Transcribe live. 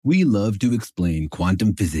We love to explain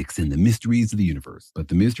quantum physics and the mysteries of the universe, but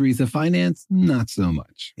the mysteries of finance, not so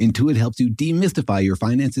much. Intuit helps you demystify your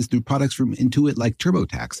finances through products from Intuit like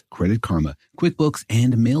TurboTax, Credit Karma, QuickBooks,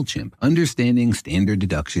 and MailChimp. Understanding standard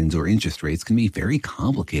deductions or interest rates can be very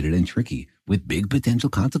complicated and tricky, with big potential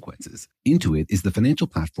consequences. Intuit is the financial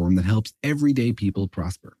platform that helps everyday people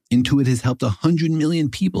prosper. Intuit has helped 100 million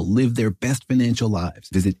people live their best financial lives.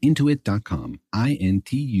 Visit Intuit.com, Intuit.com,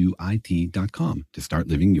 to start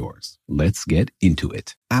living yours. Let's get into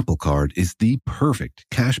it. Apple Card is the perfect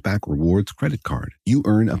cashback rewards credit card. You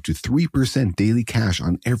earn up to 3% daily cash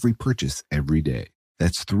on every purchase every day.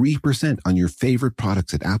 That's 3% on your favorite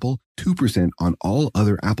products at Apple, 2% on all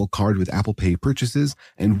other Apple Card with Apple Pay purchases,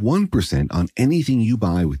 and 1% on anything you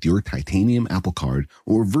buy with your titanium Apple Card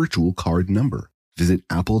or virtual card number. Visit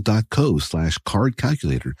apple.co/card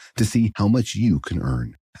calculator to see how much you can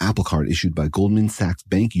earn. Apple Card issued by Goldman Sachs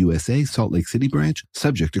Bank USA, Salt Lake City branch,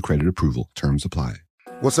 subject to credit approval. Terms apply.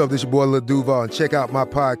 What's up, this your boy Lil Duval, and check out my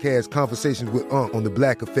podcast, Conversations with Unc, on the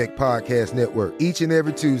Black Effect Podcast Network. Each and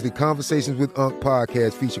every Tuesday, Conversations with Unc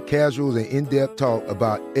podcast feature casuals and in-depth talk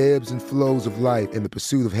about ebbs and flows of life and the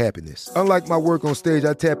pursuit of happiness. Unlike my work on stage,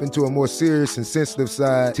 I tap into a more serious and sensitive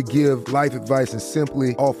side to give life advice and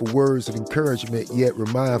simply offer words of encouragement, yet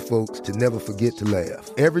remind folks to never forget to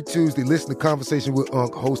laugh. Every Tuesday, listen to Conversation with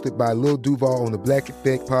Unc, hosted by Lil Duval on the Black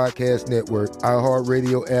Effect Podcast Network,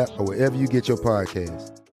 iHeartRadio app, or wherever you get your podcasts.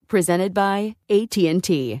 Presented by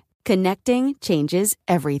AT&T. Connecting changes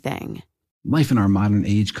everything. Life in our modern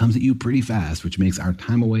age comes at you pretty fast, which makes our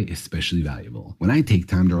time away especially valuable. When I take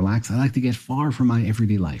time to relax, I like to get far from my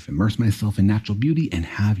everyday life, immerse myself in natural beauty, and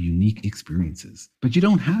have unique experiences. But you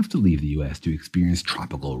don't have to leave the U.S. to experience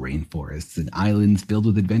tropical rainforests and islands filled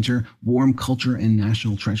with adventure, warm culture, and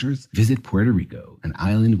national treasures. Visit Puerto Rico, an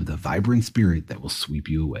island with a vibrant spirit that will sweep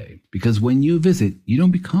you away. Because when you visit, you don't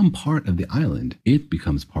become part of the island, it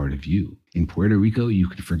becomes part of you. In Puerto Rico, you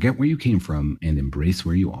can forget where you came from and embrace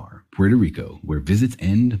where you are. Puerto Rico, where visits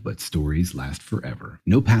end, but stories last forever.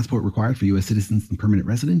 No passport required for U.S. citizens and permanent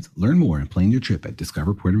residents. Learn more and plan your trip at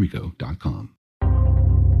discoverpuertorico.com.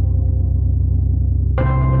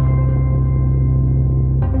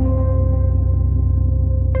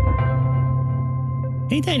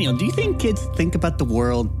 Hey, Daniel, do you think kids think about the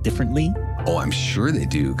world differently? Oh, I'm sure they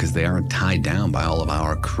do, because they aren't tied down by all of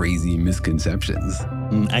our crazy misconceptions.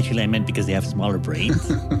 Actually, I meant because they have smaller brains.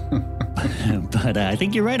 But I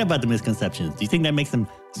think you're right about the misconceptions. Do you think that makes them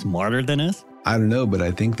smarter than us? I don't know, but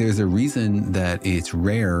I think there's a reason that it's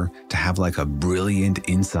rare to have like a brilliant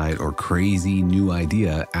insight or crazy new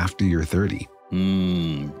idea after you're 30.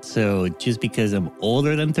 So just because I'm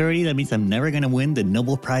older than 30, that means I'm never going to win the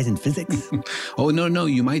Nobel Prize in Physics? Oh, no,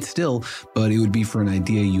 you might still, but it would be for an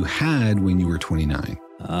idea you had when you were 29.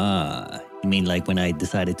 You mean like when I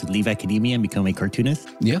decided to leave academia and become a cartoonist?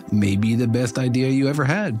 Yeah, maybe the best idea you ever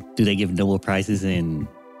had. Do they give Nobel Prizes in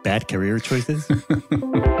bad career choices?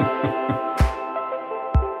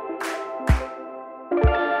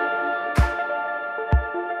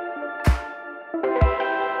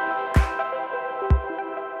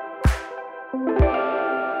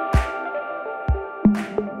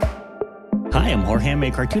 Hi, I'm Jorge. I'm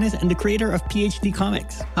a cartoonist and the creator of PhD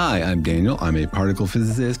Comics. Hi, I'm Daniel. I'm a particle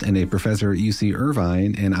physicist and a professor at UC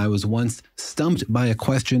Irvine, and I was once stumped by a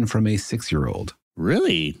question from a 6-year-old.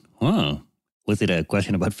 Really? Huh. Was it a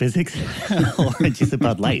question about physics or just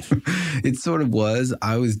about life? It sort of was.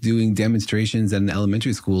 I was doing demonstrations at an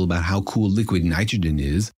elementary school about how cool liquid nitrogen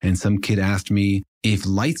is, and some kid asked me, if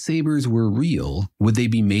lightsabers were real, would they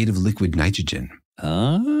be made of liquid nitrogen?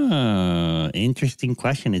 Interesting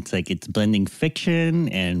question. It's like it's blending fiction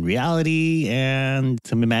and reality and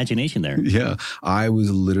some imagination there. Yeah, I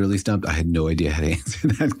was literally stumped. I had no idea how to answer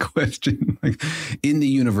that question. Like, in the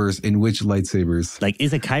universe, in which lightsabers? Like,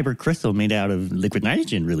 is a kyber crystal made out of liquid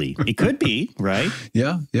nitrogen, really? It could be, right?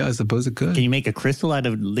 Yeah, I suppose it could. Can you make a crystal out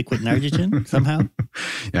of liquid nitrogen somehow?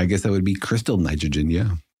 Yeah, I guess that would be crystal nitrogen,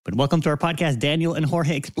 yeah. But welcome to our podcast, Daniel and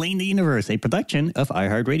Jorge Explain the Universe, a production of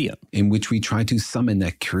iHeartRadio. In which we try to summon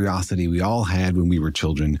that curiosity we all had when we were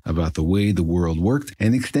children about the way the world worked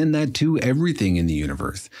and extend that to everything in the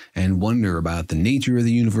universe and wonder about the nature of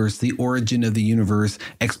the universe, the origin of the universe,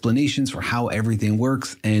 explanations for how everything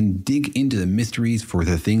works, and dig into the mysteries for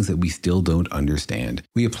the things that we still don't understand.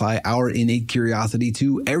 We apply our innate curiosity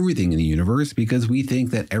to everything in the universe because we think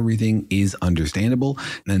that everything is understandable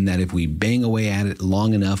and that if we bang away at it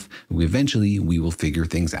long enough, eventually we will figure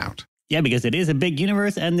things out. Yeah, because it is a big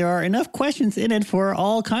universe and there are enough questions in it for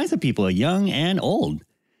all kinds of people, young and old.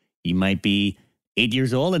 You might be 8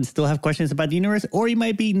 years old and still have questions about the universe, or you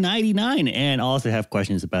might be 99 and also have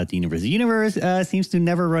questions about the universe. The universe seems to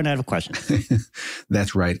never run out of questions.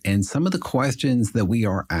 That's right. And some of the questions that we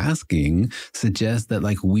are asking suggest that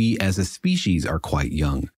like we as a species are quite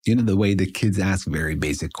young. You know, the way that kids ask very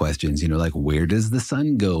basic questions, you know, like where does the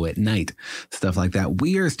sun go at night? Stuff like that.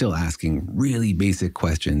 We are still asking really basic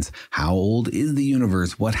questions. How old is the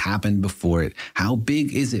universe? What happened before it? How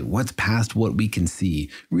big is it? What's past what we can see?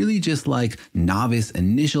 Really just like novice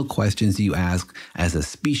initial questions you ask as a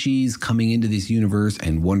species coming into this universe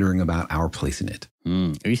and wondering about our place in it.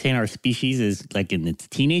 Are you saying our species is like in its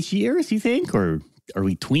teenage years, you think? Or are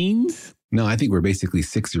we tweens? No, I think we're basically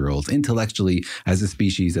 6-year-olds. Intellectually, as a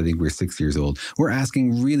species, I think we're 6 years old. We're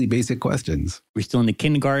asking really basic questions. We're still in the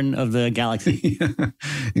kindergarten of the galaxy. Yeah,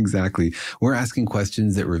 exactly. We're asking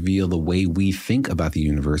questions that reveal the way we think about the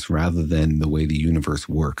universe rather than the way the universe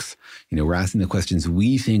works. You know, we're asking the questions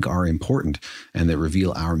we think are important and that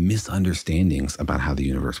reveal our misunderstandings about how the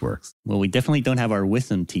universe works. Well, we definitely don't have our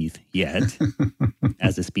wisdom teeth yet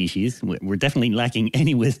as a species. We're definitely lacking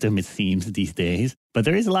any wisdom, it seems, these days. But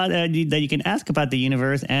there is a lot that you can ask about the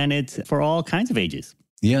universe, and it's for all kinds of ages.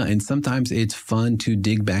 Yeah, and sometimes it's fun to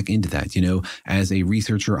dig back into that. You know, as a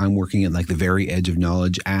researcher, I'm working at like the very edge of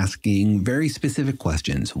knowledge, asking very specific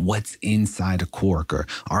questions. What's inside a quark? Or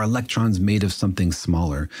are electrons made of something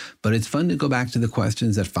smaller? But it's fun to go back to the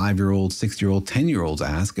questions that 5-year-olds, 6-year-olds, 10-year-olds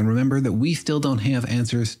ask and remember that we still don't have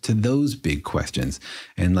answers to those big questions.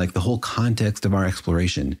 And like the whole context of our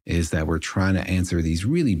exploration is that we're trying to answer these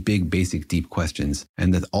really big, basic, deep questions.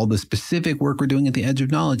 And that all the specific work we're doing at the edge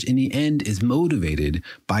of knowledge in the end is motivated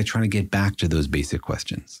by trying to get back to those basic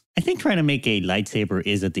questions. I think trying to make a lightsaber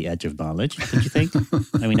is at the edge of knowledge, don't you think?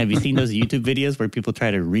 I mean, have you seen those YouTube videos where people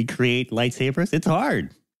try to recreate lightsabers? It's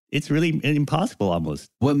hard. It's really impossible almost.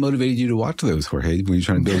 What motivated you to watch those, Jorge? Were you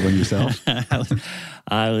trying to build one yourself?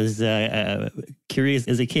 I was curious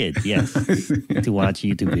as a kid, yes, to watch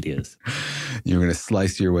YouTube videos. You're going to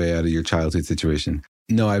slice your way out of your childhood situation.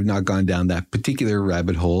 No, I've not gone down that particular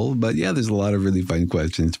rabbit hole, but yeah, there's a lot of really fun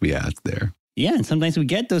questions to be asked there. Yeah, and sometimes we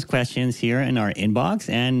get those questions here in our inbox,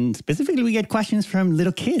 and specifically we get questions from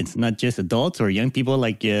little kids, not just adults or young people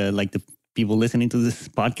like the people listening to this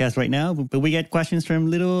podcast right now, but we get questions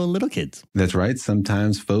from little kids. That's right.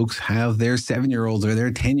 Sometimes folks have their 7-year-olds or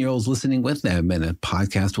their 10-year-olds listening with them, and a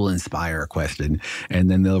podcast will inspire a question.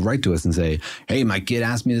 And then they'll write to us and say, hey, my kid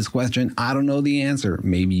asked me this question. I don't know the answer.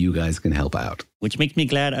 Maybe you guys can help out. Which makes me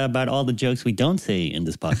glad about all the jokes we don't say in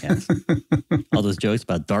this podcast. All those jokes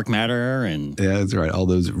about dark matter and... Yeah, that's right. All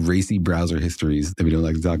those racy browser histories that we don't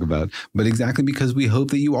like to talk about. But exactly because we hope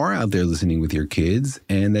that you are out there listening with your kids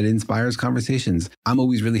and that inspires conversations. I'm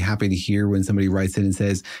always really happy to hear when somebody writes in and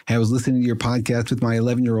says, hey, I was listening to your podcast with my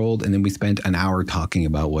 11-year-old and then we spent an hour talking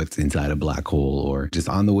about what's inside a black hole or just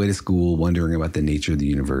on the way to school wondering about the nature of the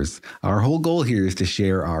universe. Our whole goal here is to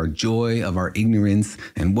share our joy of our ignorance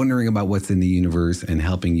and wondering about what's in the universe and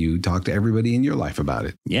helping you talk to everybody in your life about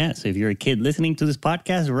it. Yeah, so if you're a kid listening to this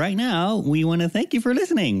podcast right now, we want to thank you for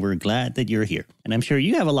listening. We're glad that you're here. And I'm sure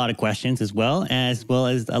you have a lot of questions as well as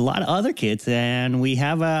a lot of other kids. And we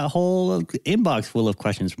have a whole inbox full of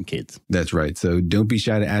questions from kids. That's right. So don't be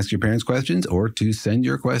shy to ask your parents questions or to send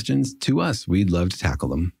your questions to us. We'd love to tackle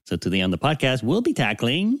them. So today on the podcast, we'll be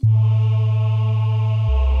tackling...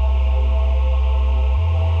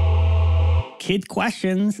 kid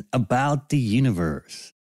questions about the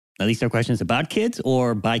universe. Now, these are questions about kids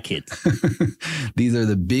or by kids? These are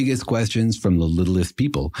the biggest questions from the littlest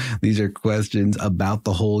people. These are questions about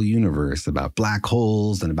the whole universe, about black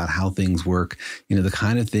holes and about how things work. You know, the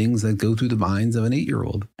kind of things that go through the minds of an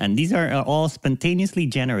 8-year-old. And these are all spontaneously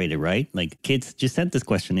generated, right? Like kids just sent this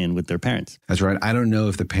question in with their parents. That's right. I don't know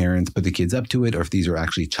if the parents put the kids up to it or if these are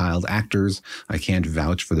actually child actors. I can't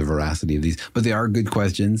vouch for the veracity of these, but they are good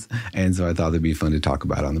questions. And so I thought they'd be fun to talk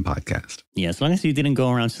about on the podcast. Yeah, as long as you didn't go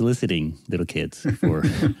around soliciting little kids for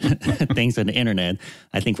things on the internet,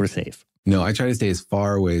 I think we're safe. No, I try to stay as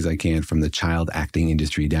far away as I can from the child acting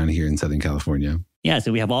industry down here in Southern California. Yeah,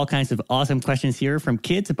 so we have all kinds of awesome questions here from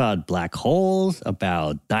kids about black holes,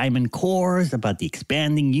 about diamond cores, about the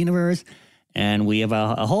expanding universe, and we have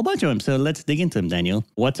a whole bunch of them. So let's dig into them, Daniel.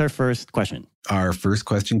 What's our first question? Our first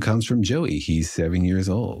question comes from Joey. He's 7 years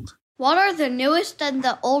old. What are the newest and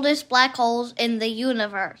the oldest black holes in the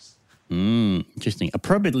universe? Interesting.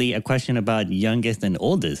 Appropriately, a question about youngest and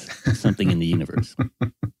oldest something in the universe.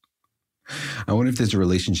 I wonder if there's a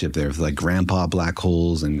relationship there with like grandpa black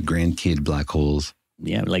holes and grandkid black holes.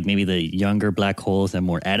 Yeah, like maybe the younger black holes have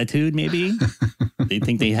more attitude, maybe. They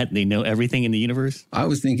think they know everything in the universe? I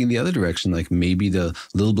was thinking the other direction, like maybe the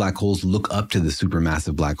little black holes look up to the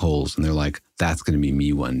supermassive black holes and they're like, that's going to be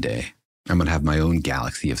me one day. I'm going to have my own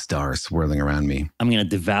galaxy of stars swirling around me. I'm going to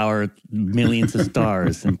devour millions of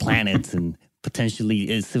stars and planets and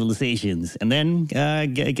potentially civilizations, and then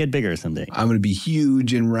get bigger someday. I'm going to be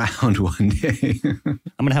huge and round one day. I'm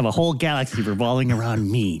going to have a whole galaxy revolving around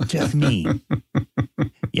me, just me.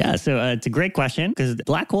 Yeah, so it's a great question because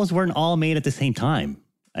black holes weren't all made at the same time.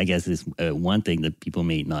 I guess is one thing that people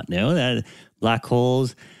may not know, that black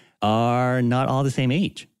holes are not all the same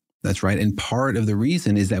age. That's right. And part of the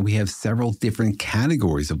reason is that we have several different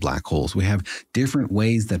categories of black holes. We have different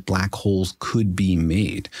ways that black holes could be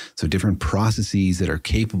made. So different processes that are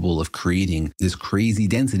capable of creating this crazy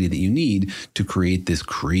density that you need to create this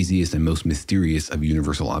craziest and most mysterious of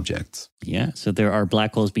universal objects. Yeah. So there are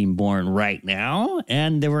black holes being born right now,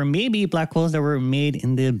 and there were maybe black holes that were made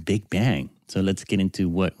in the Big Bang. So let's get into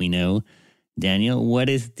what we know. Daniel, what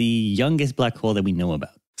is the youngest black hole that we know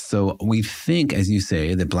about? So we think, as you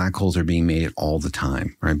say, that black holes are being made all the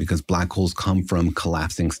time, right? Because black holes come from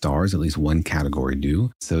collapsing stars, at least one category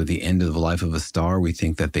do. So at the end of the life of a star, we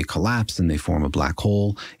think that they collapse and they form a black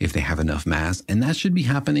hole if they have enough mass. And that should be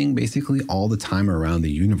happening basically all the time around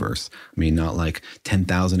the universe. I mean, not like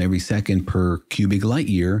 10,000 every second per cubic light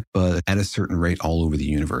year, but at a certain rate all over the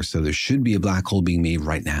universe. So there should be a black hole being made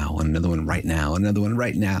right now, and another one right now, another one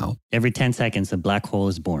right now. Every 10 seconds, a black hole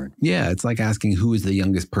is born. Yeah, it's like asking who is the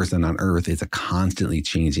youngest person on Earth. It's a constantly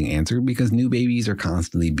changing answer because new babies are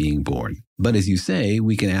constantly being born. But as you say,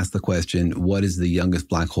 we can ask the question, what is the youngest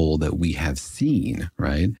black hole that we have seen,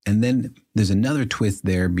 right? And then there's another twist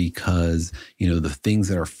there because, the things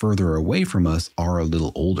that are further away from us are a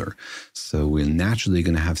little older. So we're naturally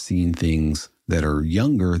going to have seen things that are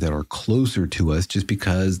younger, that are closer to us just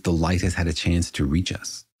because the light has had a chance to reach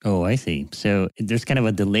us. Oh, I see. So there's kind of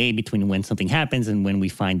a delay between when something happens and when we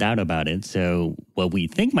find out about it. So what we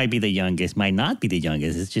think might be the youngest might not be the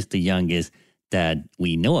youngest. It's just the youngest that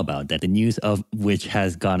we know about, that the news of which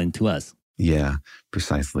has gotten to us. Yeah,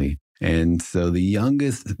 precisely. And so the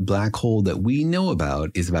youngest black hole that we know about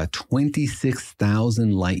is about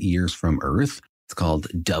 26,000 light years from Earth. It's called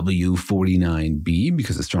W49b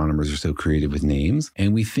because astronomers are so creative with names.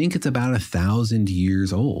 And we think it's about 1,000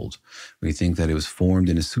 years old. We think that it was formed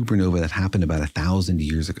in a supernova that happened about 1,000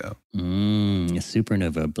 years ago. A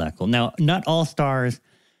supernova black hole. Now, not all stars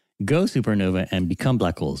go supernova and become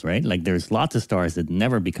black holes, right? Like there's lots of stars that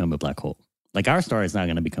never become a black hole. Like our star is not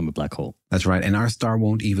going to become a black hole. That's right. And our star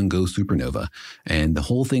won't even go supernova. And the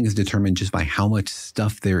whole thing is determined just by how much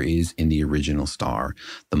stuff there is in the original star.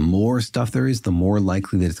 The more stuff there is, the more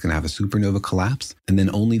likely that it's going to have a supernova collapse. And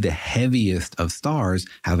then only the heaviest of stars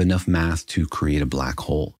have enough mass to create a black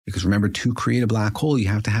hole. Because remember, to create a black hole, you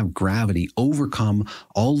have to have gravity overcome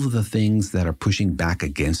all of the things that are pushing back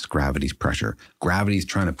against gravity's pressure. Gravity is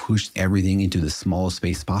trying to push everything into the smallest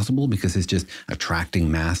space possible because it's just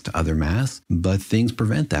attracting mass to other mass. But things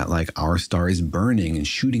prevent that, like our star is burning and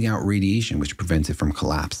shooting out radiation, which prevents it from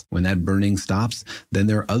collapse. When that burning stops, then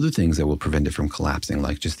there are other things that will prevent it from collapsing,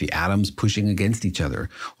 like just the atoms pushing against each other,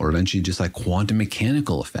 or eventually just like quantum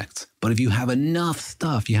mechanical effects. But if you have enough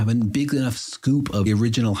stuff, you have a big enough scoop of the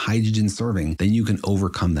original hydrogen serving, then you can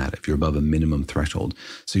overcome that if you're above a minimum threshold.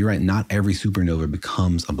 So you're right, not every supernova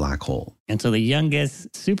becomes a black hole. And so the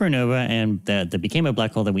youngest supernova and that became a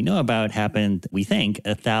black hole that we know about happened, we think,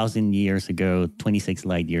 1,000 years ago, 26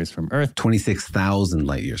 light years from Earth. 26,000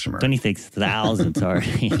 light years from Earth. 26,000,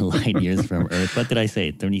 sorry, light years from Earth. What did I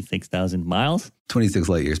say? 26,000 miles? 26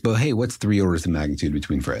 light years. But hey, what's 3 orders of magnitude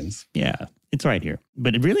between friends? Yeah. It's right here.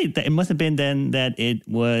 But it must have been then that it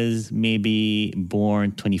was maybe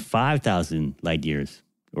born 25,000 light years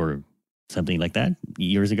or something like that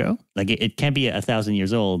years ago. Like it can't be 1,000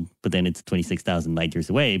 years old, but then it's 26,000 light years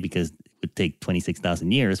away because it would take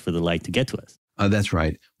 26,000 years for the light to get to us. That's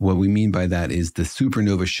right. What we mean by that is the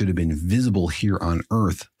supernova should have been visible here on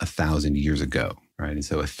Earth 1,000 years ago. Right. And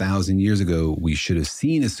so 1,000 years ago, we should have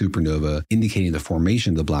seen a supernova indicating the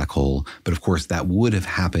formation of the black hole. But of course, that would have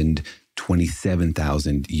happened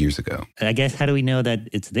 27,000 years ago. I guess, how do we know that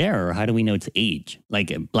it's there, or how do we know its age?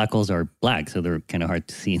 Like black holes are black, so they're kind of hard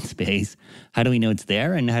to see in space. How do we know it's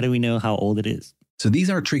there, and how do we know how old it is? So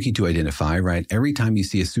these are tricky to identify, right? Every time you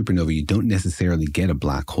see a supernova, you don't necessarily get a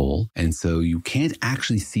black hole. And so you can't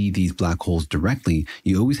actually see these black holes directly.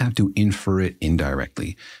 You always have to infer it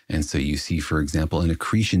indirectly. And so you see, for example, an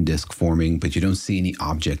accretion disk forming, but you don't see any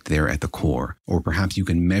object there at the core. Or perhaps you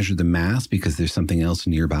can measure the mass because there's something else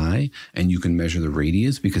nearby, and you can measure the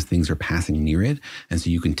radius because things are passing near it. And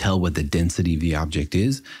so you can tell what the density of the object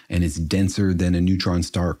is, and it's denser than a neutron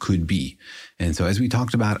star could be. And so as we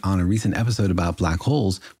talked about on a recent episode about black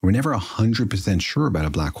holes, we're never 100% sure about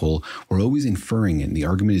a black hole. We're always inferring it. And the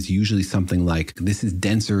argument is usually something like, this is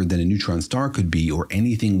denser than a neutron star could be, or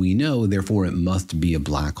anything we know, therefore it must be a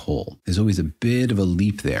black hole. There's always a bit of a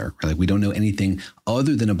leap there. Like we don't know anything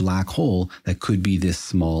other than a black hole that could be this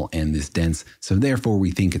small and this dense. So therefore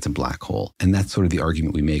we think it's a black hole. And that's sort of the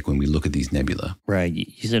argument we make when we look at these nebula. Right.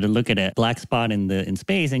 You sort of look at a black spot in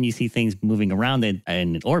space and you see things moving around it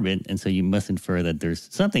in orbit. And so you must infer that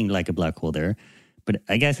there's something like a black hole there. But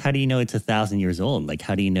I guess, how do you know it's 1,000 years old? Like,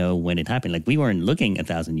 how do you know when it happened? Like, we weren't looking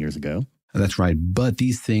 1,000 years ago. That's right. But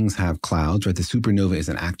these things have clouds, right? The supernova is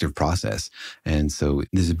an active process. And so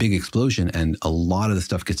there's a big explosion and a lot of the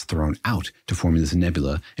stuff gets thrown out to form this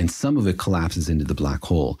nebula. And some of it collapses into the black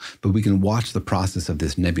hole. But we can watch the process of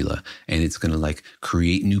this nebula and it's going to like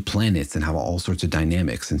create new planets and have all sorts of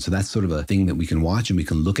dynamics. And so that's sort of a thing that we can watch and we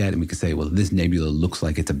can look at and we can say, well, this nebula looks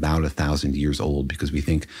like it's about 1,000 years old because we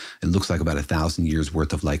think it looks like about 1,000 years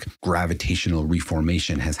worth of like gravitational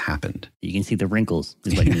reformation has happened. You can see the wrinkles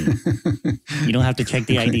is what you mean. You don't have to check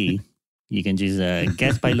the ID. You can just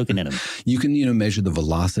guess by looking at them. You can, measure the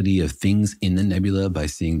velocity of things in the nebula by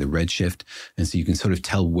seeing the redshift. And so you can sort of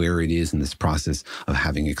tell where it is in this process of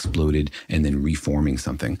having exploded and then reforming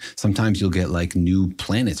something. Sometimes you'll get like new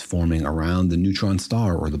planets forming around the neutron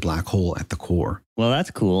star or the black hole at the core. Well,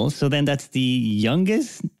 that's cool. So then that's the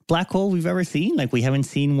youngest black hole we've ever seen? Like we haven't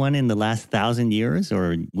seen one in the last 1,000 years,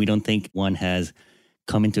 or we don't think one has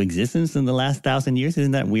come into existence in the last 1,000 years?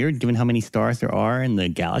 Isn't that weird, given how many stars there are in the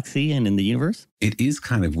galaxy and in the universe? It is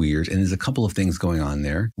kind of weird, and there's a couple of things going on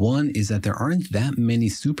there. One is that there aren't that many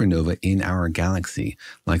supernova in our galaxy.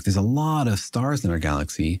 Like, there's a lot of stars in our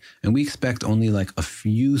galaxy, and we expect only like a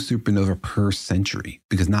few supernova per century,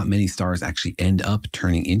 because not many stars actually end up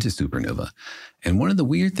turning into supernova. And one of the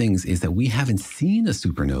weird things is that we haven't seen a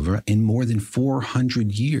supernova in more than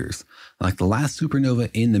 400 years. Like the last supernova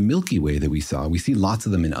in the Milky Way that we see lots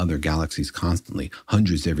of them in other galaxies constantly,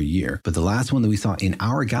 hundreds every year. But the last one that we saw in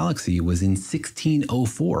our galaxy was in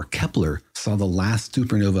 1604. Kepler saw the last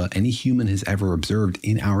supernova any human has ever observed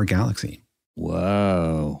in our galaxy.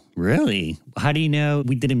 Whoa, really? How do you know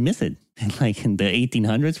we didn't miss it? Like in the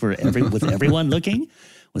 1800s, was everyone looking?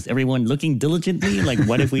 Was everyone looking diligently? Like,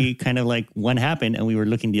 what if we kind of like one happened and we were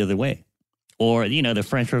looking the other way? Or, the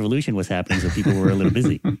French Revolution was happening, so people were a little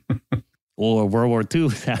busy. Or World War II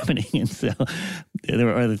was happening, and so there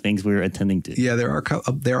were other things we were attending to. Yeah, there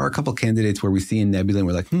are a couple candidates where we see a nebula and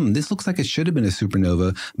we're like, this looks like it should have been a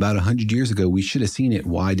supernova about 100 years ago. We should have seen it.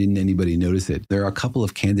 Why didn't anybody notice it? There are a couple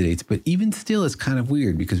of candidates, but even still, it's kind of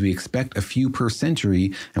weird because we expect a few per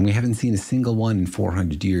century and we haven't seen a single one in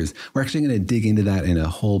 400 years. We're actually going to dig into that in a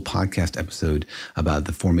whole podcast episode about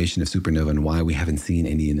the formation of supernova and why we haven't seen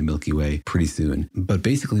any in the Milky Way pretty soon. But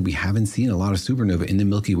basically, we haven't seen a lot of supernova in the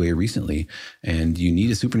Milky Way recently. And you need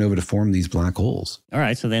a supernova to form these black holes. All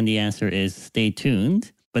right. So then the answer is stay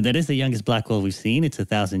tuned. But that is the youngest black hole we've seen. It's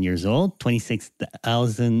 1,000 years old,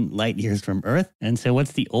 26,000 light years from Earth. And so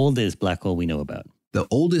what's the oldest black hole we know about? The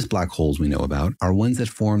oldest black holes we know about are ones that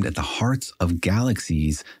formed at the hearts of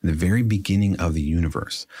galaxies in the very beginning of the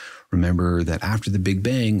universe. Remember that after the Big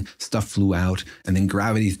Bang, stuff flew out and then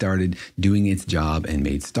gravity started doing its job and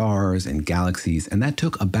made stars and galaxies. And that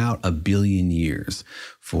took about 1 billion years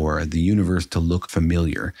for the universe to look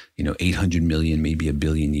familiar, 800 million, maybe 1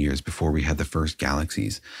 billion years before we had the first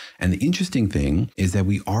galaxies. And the interesting thing is that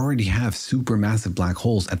we already have supermassive black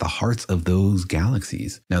holes at the hearts of those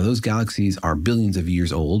galaxies. Now, those galaxies are billions of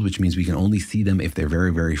years old, which means we can only see them if they're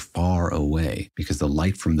very, very far away, because the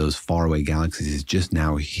light from those faraway galaxies is just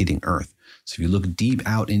now hitting Earth. So if you look deep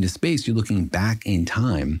out into space, you're looking back in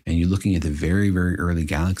time and you're looking at the very, very early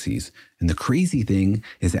galaxies. And the crazy thing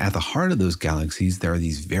is that at the heart of those galaxies, there are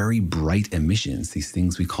these very bright emissions, these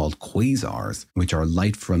things we call quasars, which are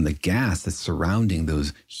light from the gas that's surrounding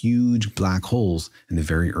those huge black holes in the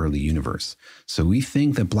very early universe. So we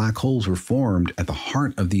think that black holes were formed at the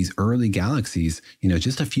heart of these early galaxies,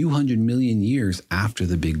 just a few 100 million years after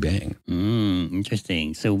the Big Bang.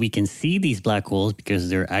 Interesting. So we can see these black holes because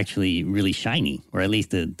they're actually really shiny, or at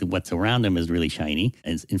least what's around them is really shiny.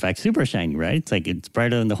 It's in fact super shiny, right? It's like it's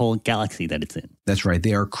brighter than the whole galaxy galaxy that it's in. That's right.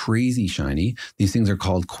 They are crazy shiny. These things are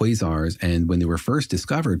called quasars. And when they were first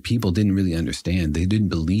discovered, people didn't really understand. They didn't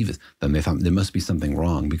believe them. They thought there must be something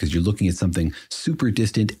wrong because you're looking at something super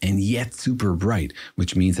distant and yet super bright,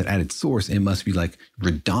 which means that at its source, it must be like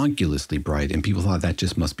redonkulously bright. And people thought that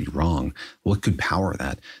just must be wrong. What could power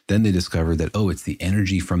that? Then they discovered that, oh, it's the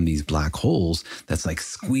energy from these black holes that's like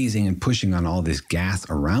squeezing and pushing on all this gas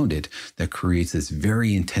around it that creates this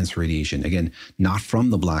very intense radiation. Again, not from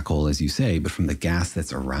the black hole, as you say, but from the gas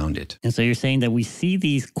that's around it. And so you're saying that we see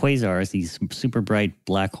these quasars, these super bright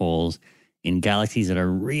black holes in galaxies that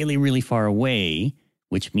are really, really far away,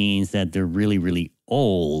 which means that they're really, really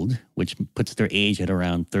old, which puts their age at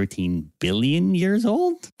around 13 billion years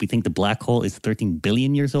old. We think the black hole is 13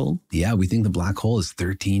 billion years old. Yeah, we think the black hole is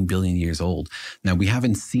 13 billion years old. Now, we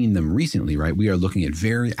haven't seen them recently, right? We are looking at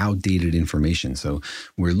very outdated information. So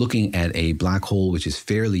we're looking at a black hole which is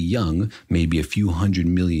fairly young, maybe a few 100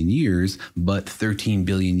 million years, but 13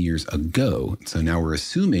 billion years ago. So now we're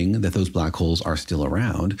assuming that those black holes are still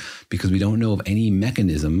around because we don't know of any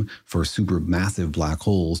mechanism for supermassive black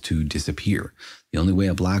holes to disappear. The only way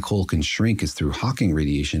a black hole can shrink is through Hawking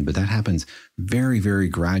radiation, but that happens very, very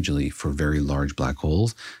gradually for very large black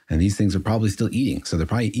holes. And these things are probably still eating. So they're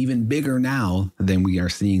probably even bigger now than we are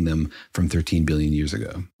seeing them from 13 billion years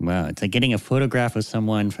ago. Wow. It's like getting a photograph of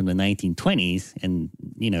someone from the 1920s and,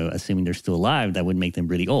 assuming they're still alive, that would make them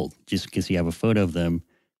really old just because you have a photo of them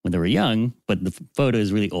when they were young, but the photo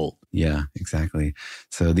is really old. Yeah, exactly.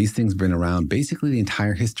 So these things have been around basically the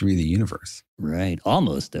entire history of the universe. Right.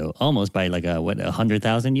 Almost, though. Almost by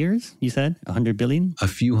 100,000 years, you said? 100 billion? A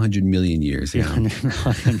few 100 million years, yeah.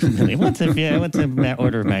 100 million. What's the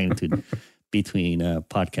order of magnitude between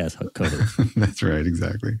podcast coders? That's right,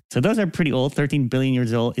 exactly. So those are pretty old. 13 billion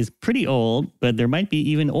years old is pretty old, but there might be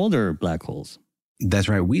even older black holes. That's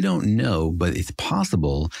right. We don't know, but it's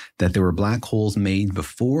possible that there were black holes made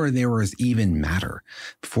before there was even matter,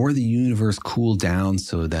 before the universe cooled down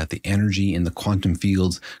so that the energy in the quantum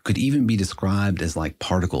fields could even be described as like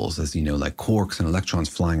particles, as like quarks and electrons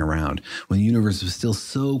flying around, when the universe was still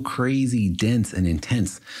so crazy, dense, and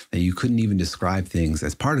intense that you couldn't even describe things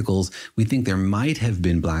as particles. We think there might have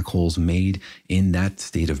been black holes made in that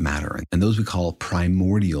state of matter, and those we call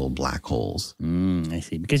primordial black holes. I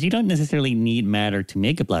see. Because you don't necessarily need matter to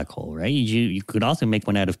make a black hole, right? You could also make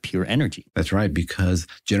one out of pure energy. That's right, because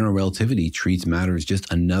general relativity treats matter as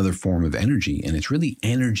just another form of energy, and it's really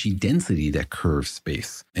energy density that curves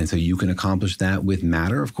space. And so you can accomplish that with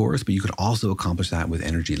matter, of course, but you could also accomplish that with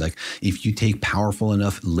energy. Like if you take powerful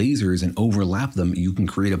enough lasers and overlap them, you can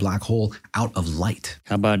create a black hole out of light.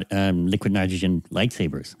 How about liquid nitrogen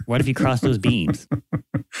lightsabers? What if you cross those beams?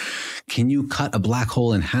 Can you cut a black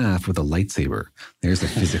hole in half with a lightsaber? There's a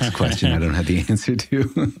physics question I don't have the answer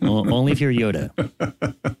to. Well, only if you're Yoda.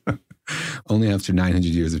 Only after 900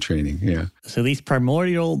 years of training, yeah. So these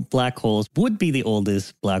primordial black holes would be the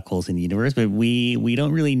oldest black holes in the universe, but we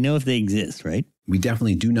don't really know if they exist, right? We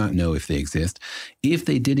definitely do not know if they exist. If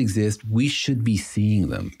they did exist, we should be seeing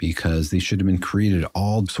them because they should have been created at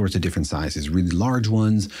all sorts of different sizes, really large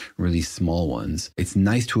ones, really small ones. It's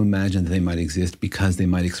nice to imagine that they might exist because they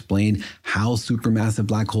might explain how supermassive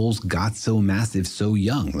black holes got so massive so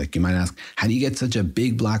young. Like you might ask, how do you get such a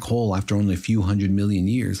big black hole after only a few 100 million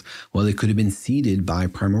years? Well, they could have been seeded by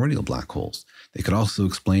primordial black holes. They could also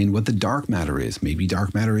explain what the dark matter is. Maybe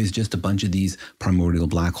dark matter is just a bunch of these primordial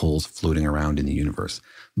black holes floating around in the universe.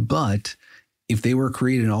 But if they were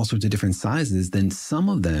created in all sorts of different sizes, then some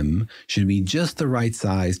of them should be just the right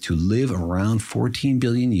size to live around 14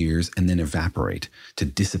 billion years and then evaporate, to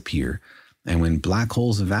disappear. And when black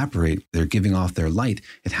holes evaporate, they're giving off their light.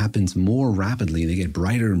 It happens more rapidly. They get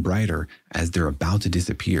brighter and brighter as they're about to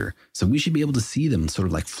disappear. So we should be able to see them sort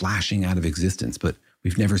of like flashing out of existence. But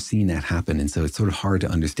we've never seen that happen. And so it's sort of hard to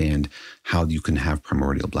understand how you can have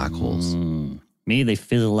primordial black holes. Maybe they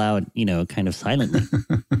fizzle out, kind of silently.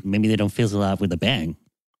 Maybe they don't fizzle out with a bang.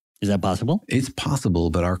 Is that possible? It's possible,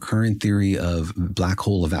 but our current theory of black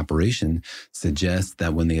hole evaporation suggests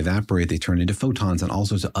that when they evaporate, they turn into photons and all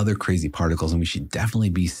sorts of other crazy particles, and we should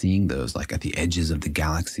definitely be seeing those, like at the edges of the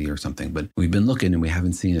galaxy or something. But we've been looking and we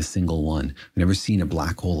haven't seen a single one. We've never seen a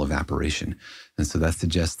black hole evaporation. And so that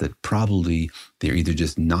suggests that probably they're either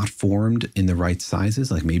just not formed in the right sizes,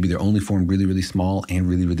 like maybe they're only formed really, really small and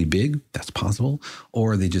really, really big. That's possible.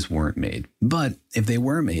 Or they just weren't made. But if they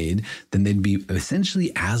were made, then they'd be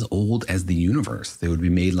essentially as old as the universe. They would be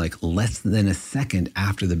made like less than a second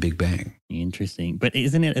after the Big Bang. Interesting. But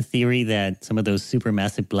isn't it a theory that some of those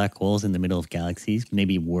supermassive black holes in the middle of galaxies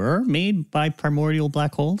maybe were made by primordial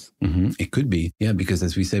black holes? It could be. Yeah, because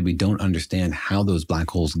as we said, we don't understand how those black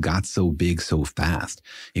holes got so big so fast.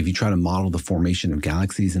 If you try to model the formation of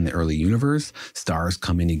galaxies in the early universe, stars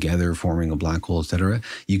coming together, forming a black hole, etc.,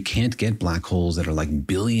 you can't get black holes that are like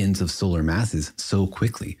billions of solar masses so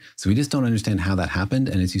quickly. So we just don't understand how that happened.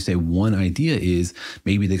 And as you say, one idea is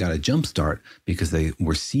maybe they got a jump start because they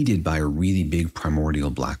were seeded by a really big primordial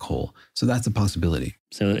black hole. So that's a possibility.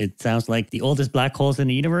 So it sounds like the oldest black holes in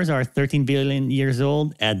the universe are 13 billion years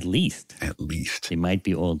old, at least. At least. They might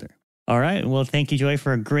be older. All right. Well, thank you, Joy,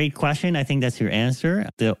 for a great question. I think that's your answer.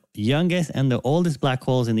 The youngest and the oldest black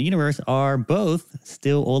holes in the universe are both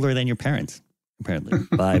still older than your parents, apparently,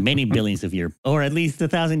 by many billions of years, or at least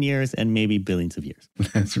 1,000 years and maybe billions of years.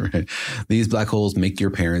 That's right. These black holes make your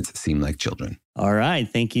parents seem like children. All right.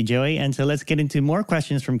 Thank you, Joey. And so let's get into more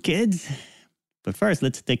questions from kids. But first,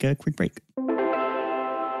 let's take a quick break.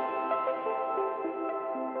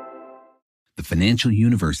 The financial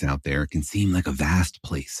universe out there can seem like a vast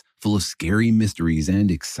place, full of scary mysteries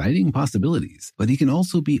and exciting possibilities, but it can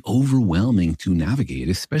also be overwhelming to navigate,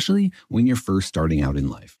 especially when you're first starting out in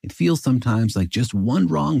life. It feels sometimes like just one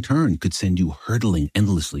wrong turn could send you hurtling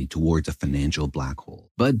endlessly towards a financial black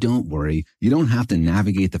hole. But don't worry, you don't have to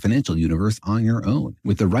navigate the financial universe on your own.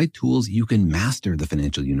 With the right tools, you can master the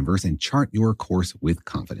financial universe and chart your course with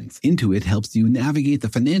confidence. Intuit helps you navigate the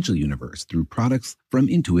financial universe through products from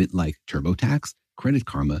Intuit like TurboTax, Credit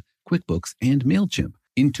Karma, QuickBooks, and MailChimp.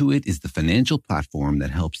 Intuit is the financial platform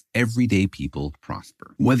that helps everyday people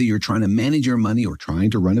prosper. Whether you're trying to manage your money or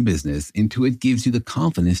trying to run a business, Intuit gives you the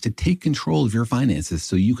confidence to take control of your finances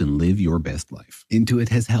so you can live your best life. Intuit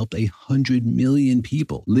has helped 100 million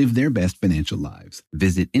people live their best financial lives.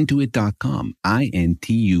 Visit Intuit.com,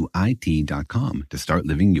 Intuit.com, to start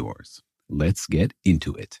living yours. Let's get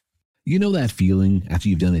into it. You know that feeling after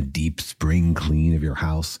you've done a deep spring clean of your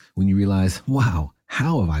house when you realize, wow,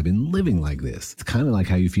 how have I been living like this? It's kind of like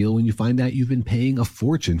how you feel when you find out you've been paying a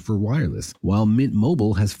fortune for wireless, while Mint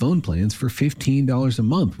Mobile has phone plans for $15 a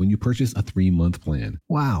month when you purchase a 3-month plan.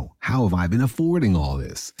 Wow, how have I been affording all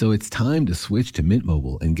this? So it's time to switch to Mint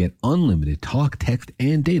Mobile and get unlimited talk, text,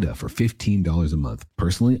 and data for $15 a month.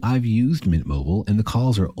 Personally, I've used Mint Mobile, and the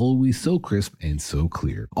calls are always so crisp and so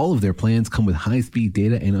clear. All of their plans come with high-speed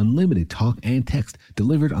data and unlimited talk and text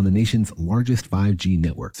delivered on the nation's largest 5G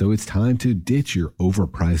network. So it's time to ditch your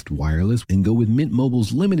overpriced wireless and go with Mint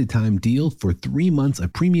Mobile's limited time deal for 3 months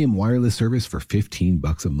of premium wireless service for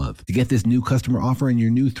 $15 a month. To get this new customer offer and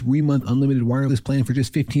your new 3-month unlimited wireless plan for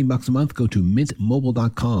just $15 a month, go to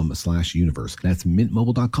mintmobile.com/universe. That's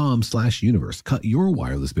mintmobile.com/universe. Cut your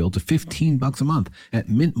wireless bill to $15 a month at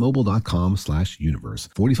mintmobile.com/universe.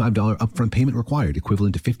 $45 upfront payment required,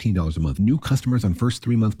 equivalent to $15 a month. New customers on first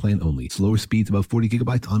 3-month plan only. Slower speeds above 40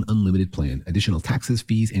 gigabytes on unlimited plan. Additional taxes,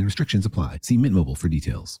 fees, and restrictions apply. See Mint Mobile for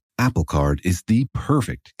details. Apple Card is the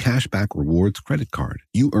perfect cashback rewards credit card.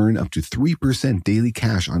 You earn up to 3% daily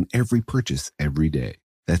cash on every purchase every day.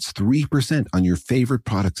 That's 3% on your favorite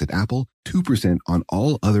products at Apple, 2% on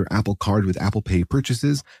all other Apple Card with Apple Pay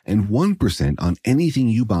purchases, and 1% on anything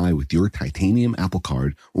you buy with your titanium Apple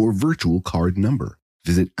Card or virtual card number.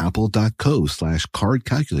 Visit apple.co/card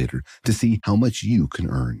calculator to see how much you can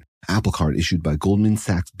earn. Apple Card issued by Goldman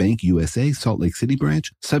Sachs Bank USA, Salt Lake City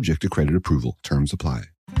branch, subject to credit approval. Terms apply.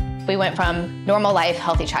 We went from normal life,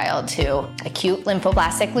 healthy child to acute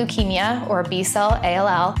lymphoblastic leukemia or B-cell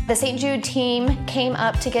ALL. The St. Jude team came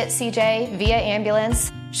up to get CJ via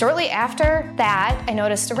ambulance. Shortly after that, I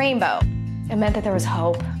noticed a rainbow. It meant that there was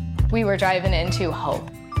hope. We were driving into hope.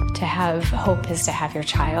 To have hope is to have your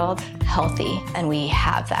child healthy, and we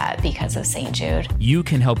have that because of St. Jude. You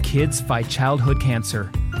can help kids fight childhood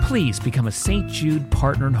cancer. Please become a St. Jude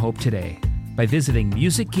Partner in Hope today by visiting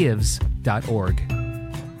musicgives.org.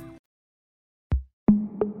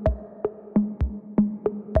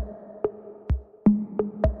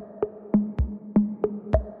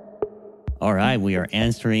 All right, we are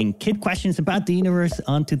answering kid questions about the universe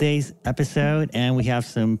on today's episode, and we have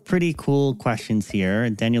some pretty cool questions here.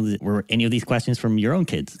 Daniel, were any of these questions from your own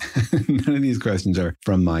kids? None of these questions are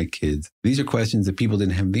from my kids. These are questions that people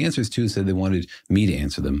didn't have the answers to, so they wanted me to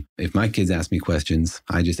answer them. If my kids ask me questions,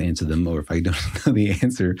 I just answer them, or if I don't know the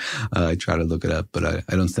answer, I try to look it up, but I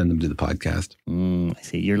don't send them to the podcast. I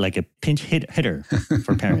see. You're like a pinch hitter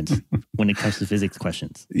for parents when it comes to physics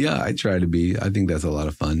questions. Yeah, I try to be. I think that's a lot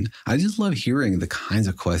of fun. I just love love hearing the kinds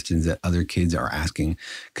of questions that other kids are asking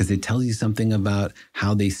because it tells you something about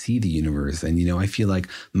how they see the universe. And, I feel like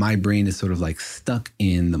my brain is sort of like stuck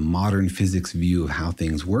in the modern physics view of how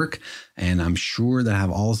things work. And I'm sure that I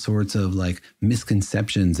have all sorts of like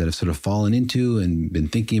misconceptions that I've sort of fallen into and been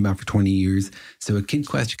thinking about for 20 years. So a kid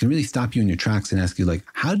question can really stop you in your tracks and ask you like,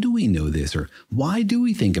 how do we know this? Or why do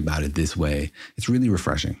we think about it this way? It's really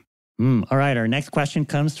refreshing. All right. Our next question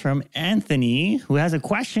comes from Anthony, who has a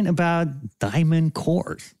question about diamond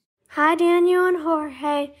cores. Hi, Daniel and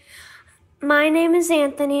Jorge. My name is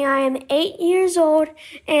Anthony. I am 8 years old.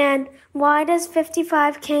 And why does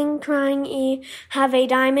 55 Cancri E have a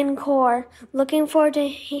diamond core? Looking forward to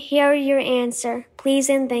hear your answer. Please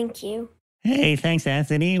and thank you. Hey, thanks,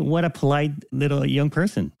 Anthony. What a polite little young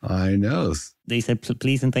person. I know. They said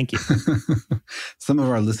please and thank you. Some of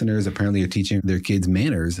our listeners apparently are teaching their kids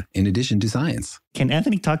manners in addition to science. Can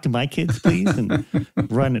Anthony talk to my kids, please, and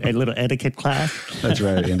run a little etiquette class? That's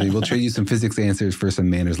right, Anthony. We'll trade you some physics answers for some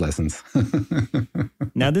manners lessons.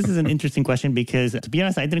 Now, this is an interesting question because, to be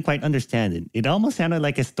honest, I didn't quite understand it. It almost sounded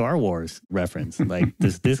like a Star Wars reference. Like,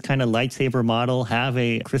 does this kind of lightsaber model have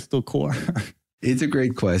a crystal core? It's a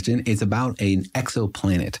great question. It's about an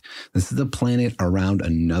exoplanet. This is a planet around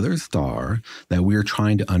another star that we're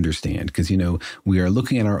trying to understand because, we are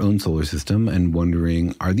looking at our own solar system and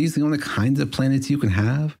wondering, are these the only kinds of planets you can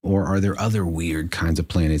have? Or are there other weird kinds of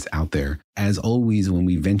planets out there? As always, when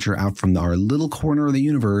we venture out from our little corner of the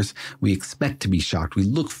universe, we expect to be shocked. We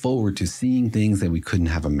look forward to seeing things that we couldn't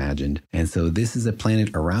have imagined. And so this is a planet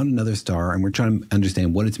around another star, and we're trying to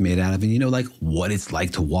understand what it's made out of and, like what it's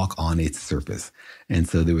like to walk on its surface. And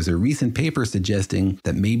so there was a recent paper suggesting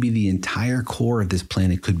that maybe the entire core of this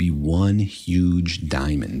planet could be one huge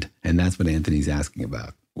diamond. And that's what Anthony's asking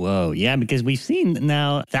about. Whoa, yeah, because we've seen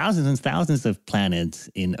now thousands and thousands of planets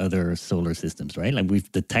in other solar systems, right? Like we've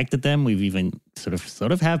detected them. We've even sort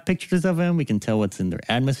of have pictures of them. We can tell what's in their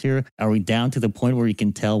atmosphere. Are we down to the point where we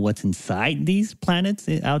can tell what's inside these planets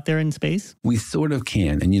out there in space? We sort of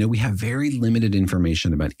can. And, we have very limited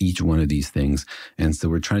information about each one of these things. And so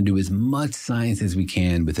we're trying to do as much science as we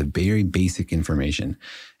can with a very basic information.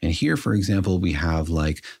 And here, for example, we have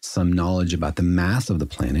like some knowledge about the mass of the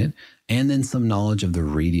planet and then some knowledge of the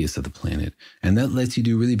radius of the planet. And that lets you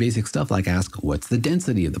do really basic stuff like ask, what's the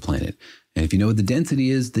density of the planet? And if you know what the density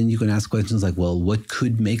is, then you can ask questions like, well, what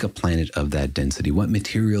could make a planet of that density? What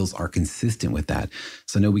materials are consistent with that?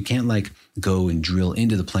 So no, we can't like go and drill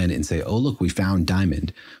into the planet and say, oh, look, we found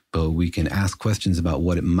diamond. But we can ask questions about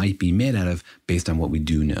what it might be made out of based on what we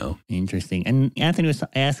do know. Interesting. And Anthony was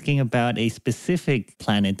asking about a specific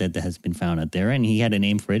planet that has been found out there, and he had a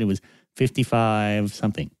name for it. It was 55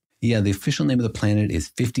 something. Yeah, the official name of the planet is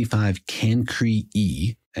 55 Cancri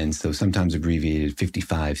E, and so sometimes abbreviated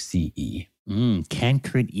 55 CE.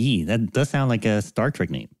 Cancri E. That does sound like a Star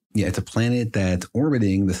Trek name. Yeah, it's a planet that's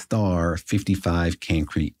orbiting the star 55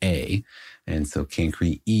 Cancri A. And so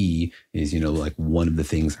Cancri E is, like one of the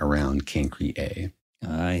things around Cancri A.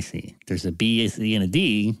 I see. There's a B, a C, and a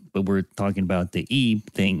D, but we're talking about the E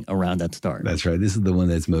thing around that star. That's right. This is the one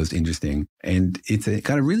that's most interesting. And it's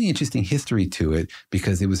got a really interesting history to it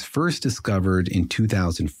because it was first discovered in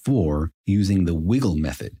 2004 using the Wiggle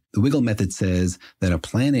method. The Wiggle method says that a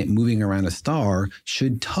planet moving around a star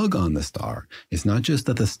should tug on the star. It's not just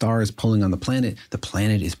that the star is pulling on the planet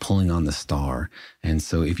is pulling on the star. And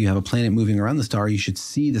so if you have a planet moving around the star, you should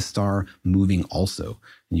see the star moving also.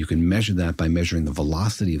 And you can measure that by measuring the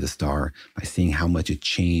velocity of the star, by seeing how much it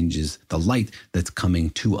changes the light that's coming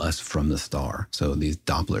to us from the star. So these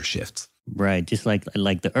Doppler shifts. Right. Just like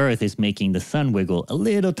the Earth is making the sun wiggle a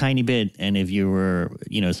little tiny bit. And if you were,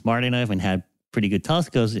 smart enough and had pretty good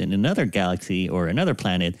telescopes in another galaxy or another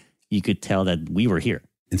planet, you could tell that we were here.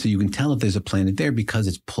 And so you can tell if there's a planet there because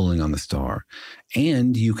it's pulling on the star.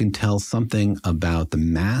 And you can tell something about the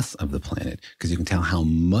mass of the planet because you can tell how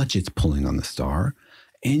much it's pulling on the star.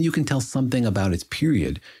 And you can tell something about its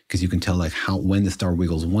period because you can tell like when the star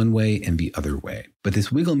wiggles one way and the other way. But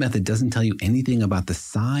this Wiggle method doesn't tell you anything about the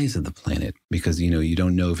size of the planet because, you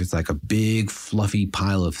don't know if it's like a big fluffy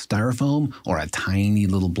pile of styrofoam or a tiny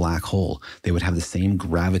little black hole. They would have the same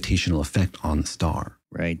gravitational effect on the star.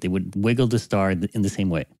 Right. They would wiggle the star in the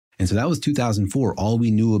same way. And so that was 2004. All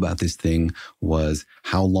we knew about this thing was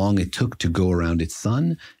how long it took to go around its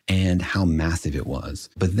sun and how massive it was.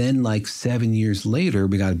 But then like 7 years later,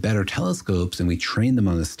 we got better telescopes and we trained them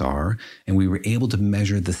on the star and we were able to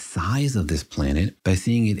measure the size of this planet by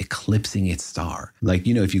seeing it eclipsing its star. Like,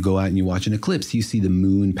 if you go out and you watch an eclipse, you see the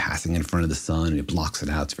moon passing in front of the sun and it blocks it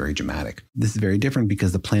out. It's very dramatic. This is very different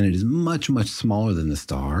because the planet is much, much smaller than the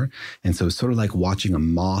star. And so it's sort of like watching a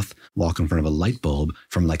moth walk in front of a light bulb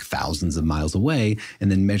from like like thousands of miles away,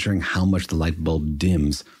 and then measuring how much the light bulb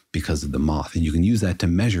dims because of the moth. And you can use that to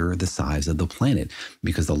measure the size of the planet,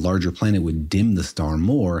 because the larger planet would dim the star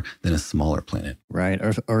more than a smaller planet. Right.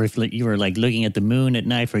 Or if you were like looking at the moon at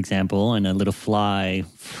night, for example, and a little fly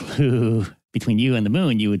flew between you and the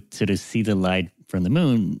moon, you would sort of see the light from the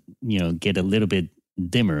moon, get a little bit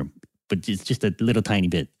dimmer, but it's just a little tiny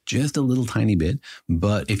bit. Just a little tiny bit.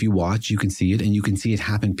 But if you watch, you can see it, and you can see it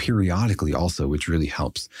happen periodically also, which really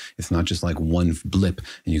helps. It's not just like one blip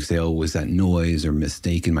and you can say, oh, was that noise or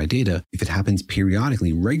mistake in my data? If it happens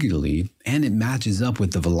periodically, regularly, and it matches up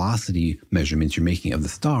with the velocity measurements you're making of the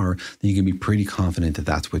star, then you can be pretty confident that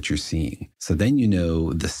that's what you're seeing. So then you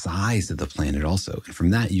know the size of the planet also. And from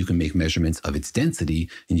that, you can make measurements of its density,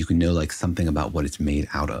 and you can know like something about what it's made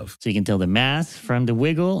out of. So you can tell the mass from the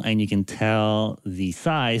wiggle, and you can tell the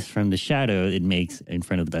size from the shadow it makes in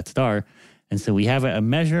front of that star. And so we have a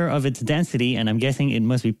measure of its density, and I'm guessing it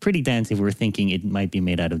must be pretty dense if we're thinking it might be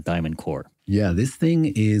made out of diamond core. Yeah, this thing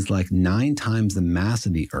is like 9 times the mass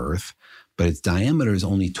of the Earth, but its diameter is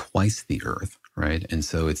only twice the Earth, right? And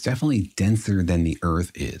so it's definitely denser than the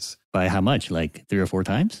Earth is. By how much? Like 3 or 4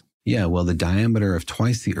 times? Yeah, well, the diameter of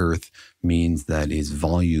twice the Earth means that its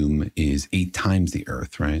volume is 8 times the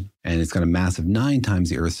Earth, right? And it's got a mass of 9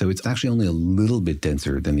 times the Earth, so it's actually only a little bit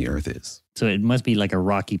denser than the Earth is. So it must be like a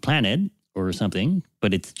rocky planet or something,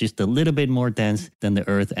 but it's just a little bit more dense than the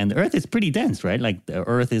Earth. And the Earth is pretty dense, right? Like the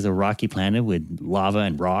Earth is a rocky planet with lava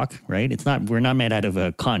and rock, right? We're not made out of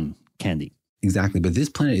a cotton candy. Exactly. But this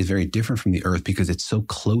planet is very different from the Earth because it's so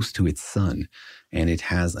close to its sun, and it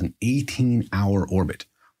has an 18-hour orbit.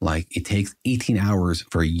 Like it takes 18 hours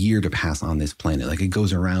for a year to pass on this planet. Like it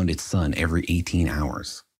goes around its sun every 18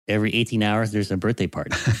 hours. Every 18 hours, there's a birthday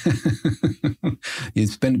party. You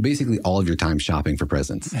spend basically all of your time shopping for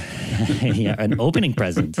presents. Yeah, and opening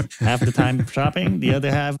presents. Half the time shopping, the other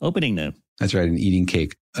half opening them. That's right, and eating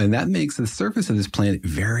cake. And that makes the surface of this planet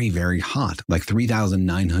very, very hot, like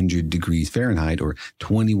 3,900 degrees Fahrenheit or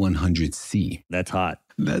 2,100 C. That's hot.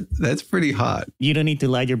 That's pretty hot. You don't need to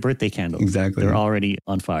light your birthday candles. Exactly. They're already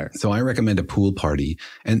on fire. So I recommend a pool party.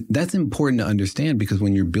 And that's important to understand because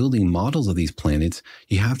when you're building models of these planets,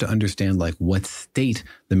 you have to understand like what state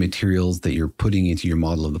the materials that you're putting into your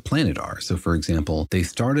model of the planet are. So for example, they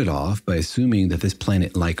started off by assuming that this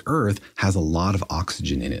planet, like Earth, has a lot of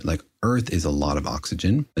oxygen in it. Like Earth is a lot of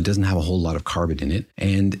oxygen. It doesn't have a whole lot of carbon in it.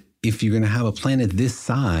 And if you're going to have a planet this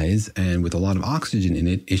size and with a lot of oxygen in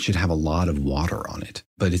it, it should have a lot of water on it.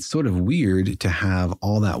 But it's sort of weird to have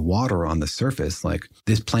all that water on the surface. Like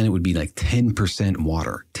this planet would be like 10%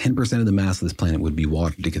 water. 10% of the mass of this planet would be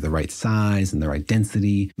water to get the right size and the right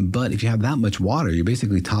density. But if you have that much water, you're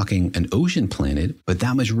basically talking an ocean planet, but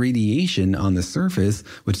that much radiation on the surface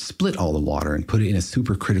would split all the water and put it in a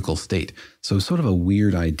supercritical state. So it's sort of a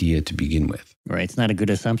weird idea to begin with. Right. It's not a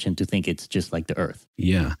good assumption to think it's just like the Earth.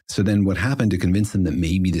 Yeah. So then what happened to convince them that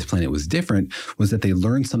maybe this planet was different was that they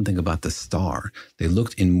learned something about the star. They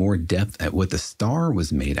looked in more depth at what the star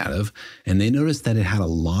was made out of, and they noticed that it had a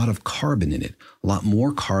lot of carbon in it, a lot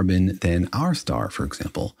more carbon than our star, for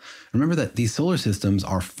example. Remember that these solar systems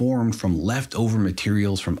are formed from leftover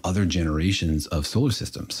materials from other generations of solar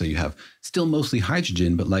systems. So you have still mostly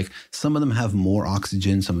hydrogen, but like some of them have more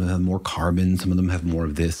oxygen, some of them have more carbon, some of them have more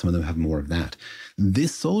of this, some of them have more of that.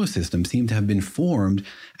 This solar system seemed to have been formed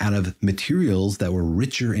out of materials that were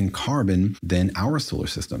richer in carbon than our solar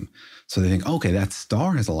system. So they think, okay, that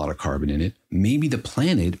star has a lot of carbon in it. Maybe the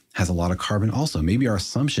planet has a lot of carbon also. Maybe our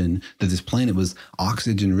assumption that this planet was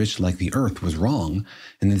oxygen rich like the Earth was wrong.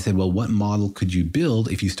 And then they said, well, what model could you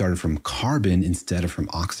build if you started from carbon instead of from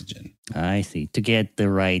oxygen? I see. To get the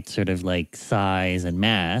right sort of like size and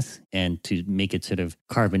mass and to make it sort of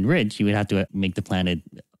carbon rich, you would have to make the planet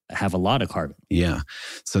have a lot of carbon. Yeah.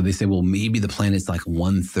 So they say, well, maybe the planet's like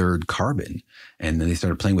 1/3 carbon. And then they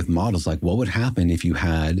started playing with models like what would happen if you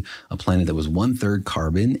had a planet that was 1/3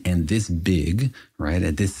 carbon and this big, right,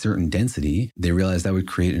 at this certain density. They realized that would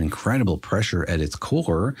create an incredible pressure at its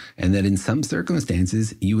core, and that in some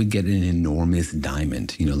circumstances, you would get an enormous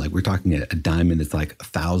diamond. You know, like we're talking a diamond that's like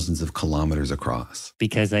thousands of kilometers across.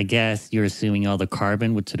 Because I guess you're assuming all the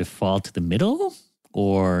carbon would sort of fall to the middle?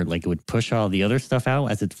 Or like it would push all the other stuff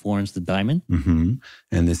out as it forms the diamond? Mm-hmm.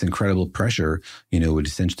 And this incredible pressure, would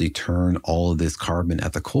essentially turn all of this carbon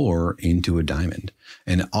at the core into a diamond.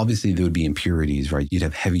 And obviously there would be impurities, right? You'd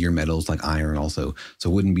have heavier metals like iron also. So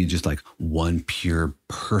it wouldn't be just like one pure,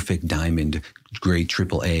 perfect diamond, grade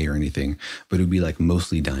AAA or anything, but it would be like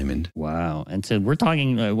mostly diamond. Wow. And so we're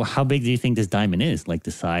talking, how big do you think this diamond is? Like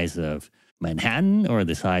the size of Manhattan or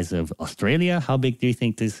the size of Australia? How big do you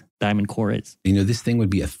think this diamond core is? This thing would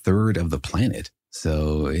be 1/3 of the planet.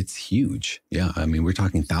 So it's huge. Yeah. I mean, we're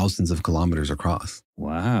talking thousands of kilometers across.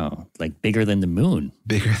 Wow. Like bigger than the moon.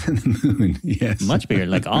 Bigger than the moon. Yes. Much bigger,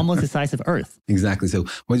 like almost the size of Earth. Exactly. So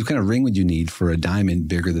what kind of ring would you need for a diamond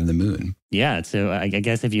bigger than the moon? Yeah. So I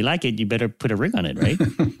guess if you like it, you better put a ring on it, right?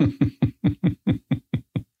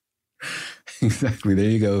 Exactly. There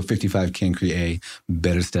you go. 55 Cancri A.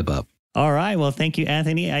 Better step up. All right. Well, thank you,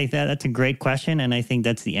 Anthony. That's a great question. And I think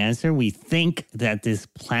that's the answer. We think that this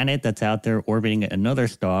planet that's out there orbiting another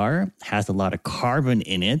star has a lot of carbon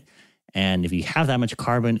in it. And if you have that much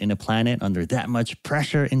carbon in a planet under that much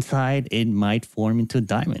pressure inside, it might form into a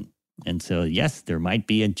diamond. And so, yes, there might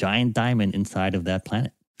be a giant diamond inside of that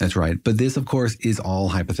planet. That's right. But this, of course, is all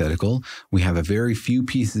hypothetical. We have a very few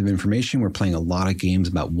pieces of information. We're playing a lot of games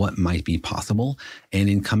about what might be possible. And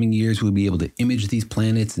in coming years, we'll be able to image these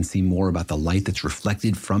planets and see more about the light that's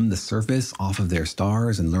reflected from the surface off of their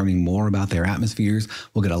stars and learning more about their atmospheres.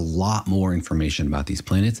 We'll get a lot more information about these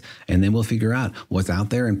planets. And then we'll figure out what's out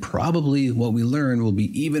there. And probably what we learn will be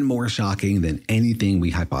even more shocking than anything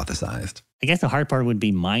we hypothesized. I guess the hard part would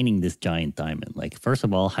be mining this giant diamond. Like, first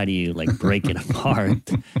of all, how do you break it apart?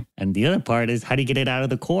 And the other part is, how do you get it out of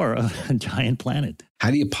the core of a giant planet? How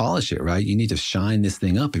do you polish it, right? You need to shine this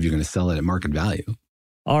thing up if you're going to sell it at market value.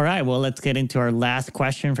 All right, well, let's get into our last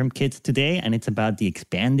question from kids today, and it's about the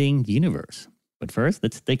expanding universe. But first,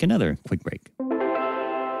 let's take another quick break.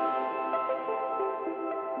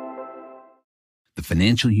 The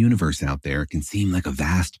financial universe out there can seem like a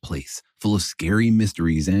vast place, full of scary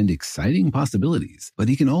mysteries and exciting possibilities, but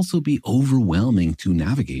it can also be overwhelming to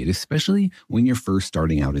navigate, especially when you're first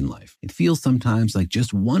starting out in life. It feels sometimes like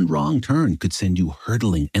just one wrong turn could send you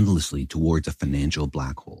hurtling endlessly towards a financial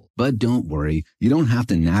black hole. But don't worry, you don't have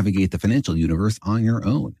to navigate the financial universe on your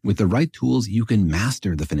own. With the right tools, you can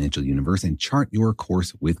master the financial universe and chart your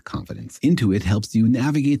course with confidence. Intuit helps you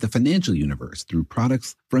navigate the financial universe through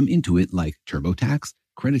products from Intuit like TurboTax,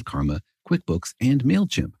 Credit Karma, QuickBooks, and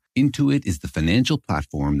MailChimp. Intuit is the financial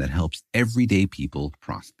platform that helps everyday people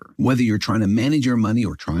prosper. Whether you're trying to manage your money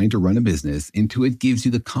or trying to run a business, Intuit gives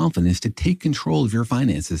you the confidence to take control of your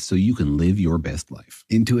finances so you can live your best life.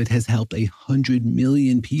 Intuit has helped 100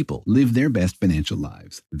 million people live their best financial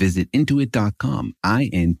lives. Visit Intuit.com,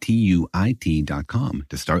 Intuit.com,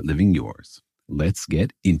 to start living yours. Let's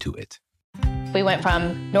get into it. We went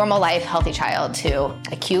from normal life, healthy child to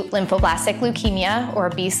acute lymphoblastic leukemia, or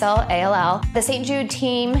B-cell ALL. The St. Jude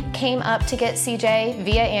team came up to get CJ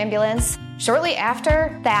via ambulance. Shortly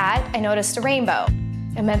after that, I noticed a rainbow.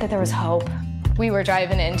 It meant that there was hope. We were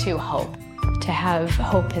driving into hope. To have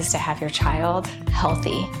hope is to have your child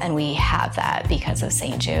healthy, and we have that because of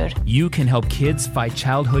St. Jude. You can help kids fight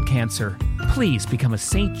childhood cancer. Please become a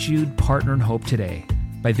St. Jude Partner in Hope today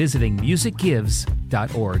by visiting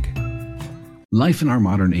musicgives.org. Life in our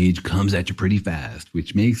modern age comes at you pretty fast,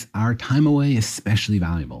 which makes our time away especially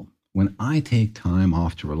valuable. When I take time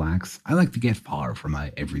off to relax, I like to get far from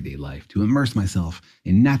my everyday life, to immerse myself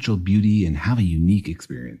in natural beauty and have a unique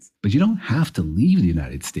experience. But you don't have to leave the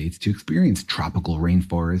United States to experience tropical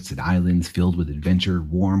rainforests and islands filled with adventure,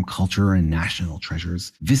 warm culture, and national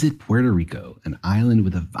treasures. Visit Puerto Rico, an island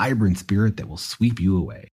with a vibrant spirit that will sweep you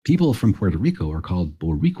away. People from Puerto Rico are called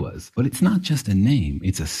Boricuas, but it's not just a name.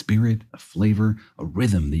 It's a spirit, a flavor, a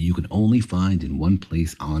rhythm that you can only find in one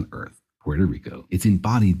place on Earth. Puerto Rico. It's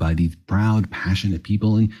embodied by these proud, passionate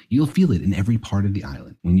people, and you'll feel it in every part of the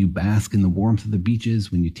island. When you bask in the warmth of the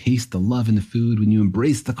beaches, when you taste the love in the food, when you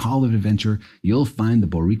embrace the call of adventure, you'll find the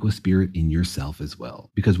Boricua spirit in yourself as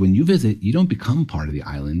well. Because when you visit, you don't become part of the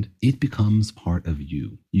island, it becomes part of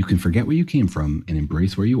you. You can forget where you came from and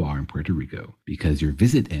embrace where you are in Puerto Rico, because your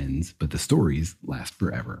visit ends, but the stories last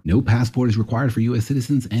forever. No passport is required for U.S.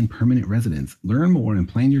 citizens and permanent residents. Learn more and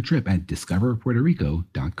plan your trip at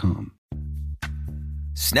discoverpuertorico.com.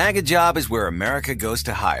 Snag a Job is where America goes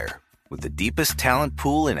to hire, with the deepest talent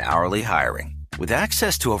pool in hourly hiring. With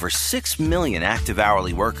access to over 6 million active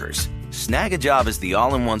hourly workers, Snag a Job is the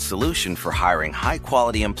all-in-one solution for hiring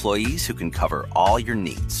high-quality employees who can cover all your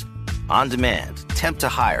needs. On demand, temp to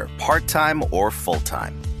hire, part-time or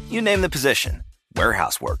full-time. You name the position.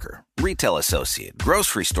 Warehouse worker, retail associate,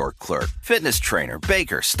 grocery store clerk, fitness trainer,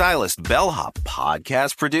 baker, stylist, bellhop,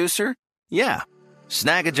 podcast producer. Yeah,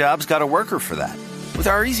 Snag a Job's got a worker for that. With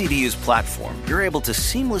our easy-to-use platform, you're able to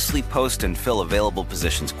seamlessly post and fill available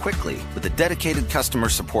positions quickly with a dedicated customer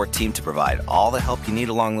support team to provide all the help you need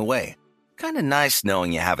along the way. Kind of nice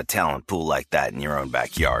knowing you have a talent pool like that in your own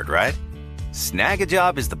backyard, right? Snag a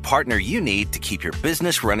Job is the partner you need to keep your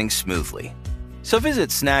business running smoothly. So visit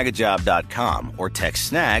snagajob.com or text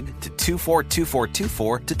SNAG to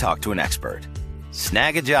 242424 to talk to an expert.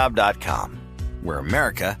 Snagajob.com, where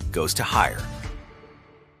America goes to hire.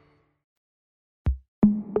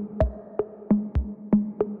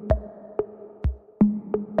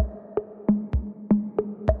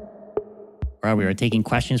 where we are taking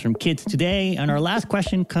questions from kids today. And our last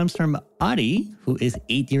question comes from Adi, who is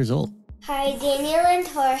 8 years old. Hi, Daniel and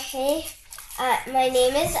Jorge. My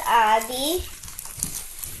name is Adi,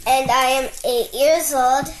 and I am 8 years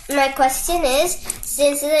old. My question is,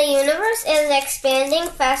 since the universe is expanding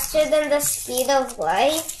faster than the speed of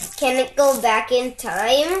light, can it go back in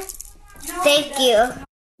time? Thank you.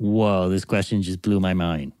 Whoa, this question just blew my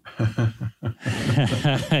mind.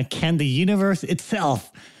 Can the universe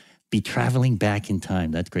itself be traveling back in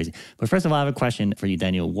time? That's crazy. But first of all, I have a question for you,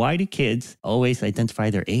 Daniel. Why do kids always identify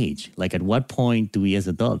their age? Like, at what point do we as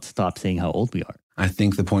adults stop saying how old we are? I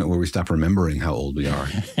think the point where we stop remembering how old we are.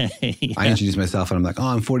 Yeah. I introduce myself and I'm like, oh,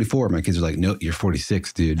 I'm 44. My kids are like, no, you're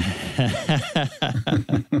 46, dude.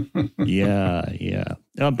 Yeah.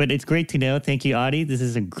 Oh, but it's great to know. Thank you, Adi. This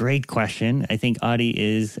is a great question. I think Adi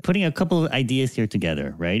is putting a couple of ideas here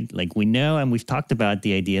together, right? Like, we know, and we've talked about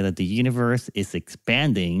the idea that the universe is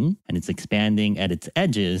expanding, and it's expanding at its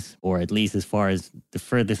edges, or at least as far as the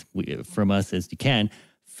furthest from us as you can,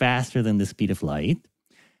 faster than the speed of light.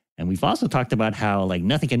 And we've also talked about how, like,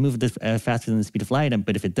 nothing can move this faster than the speed of light.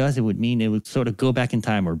 But if it does, it would mean it would sort of go back in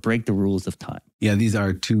time or break the rules of time. Yeah, these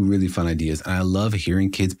are two really fun ideas. And I love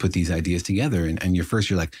hearing kids put these ideas together. And you're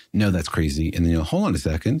like, no, that's crazy. And then hold on a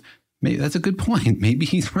second. Maybe that's a good point. Maybe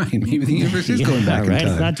he's right. Maybe the universe is going back in time.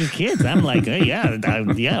 It's not just kids. I'm like,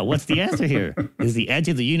 yeah, what's the answer here? Is the edge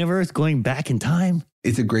of the universe going back in time?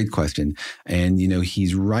 It's a great question. And,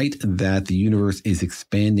 he's right that the universe is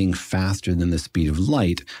expanding faster than the speed of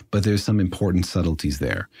light, but there's some important subtleties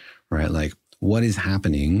there, right? Like, what is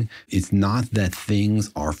happening? It's not that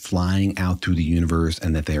things are flying out through the universe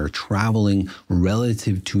and that they are traveling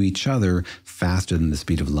relative to each other faster than the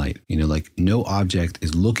speed of light. Like, no object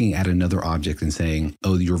is looking at another object and saying,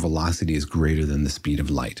 oh, your velocity is greater than the speed of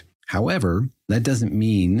light. However, that doesn't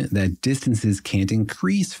mean that distances can't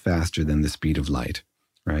increase faster than the speed of light.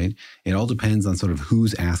 Right? It all depends on sort of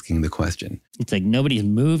who's asking the question. It's like nobody's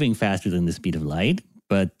moving faster than the speed of light,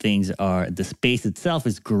 but the space itself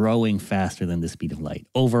is growing faster than the speed of light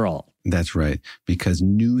overall. That's right, because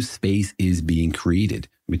new space is being created.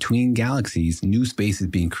 Between galaxies, new space is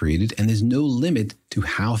being created, and there's no limit to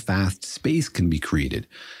how fast space can be created.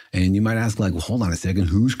 And you might ask, like, well, hold on a second,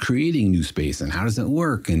 who's creating new space and how does it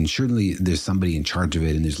work? And surely there's somebody in charge of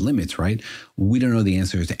it and there's limits, right? We don't know the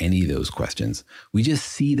answers to any of those questions. We just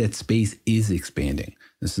see that space is expanding.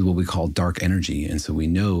 This is what we call dark energy. And so we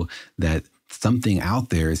know that something out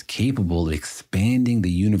there is capable of expanding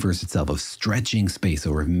the universe itself, of stretching space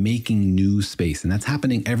or of making new space. And that's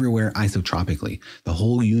happening everywhere isotropically. The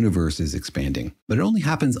whole universe is expanding, but it only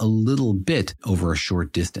happens a little bit over a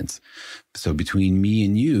short distance. So between me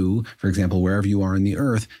and you, for example, wherever you are in the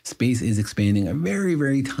Earth, space is expanding a very,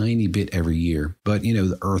 very tiny bit every year. But,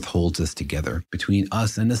 the Earth holds us together. Between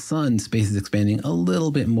us and the sun, space is expanding a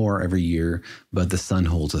little bit more every year, but the sun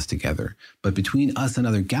holds us together. But between us and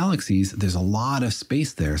other galaxies, there's a lot of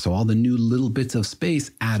space there. So all the new little bits of space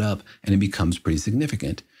add up and it becomes pretty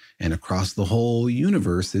significant. And across the whole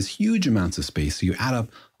universe, there's huge amounts of space. So you add up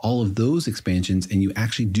all of those expansions and you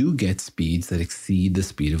actually do get speeds that exceed the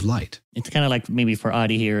speed of light. It's kind of like, maybe for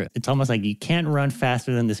Adi here, it's almost like you can't run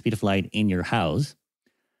faster than the speed of light in your house,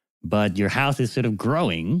 but your house is sort of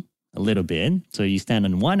growing a little bit. So you stand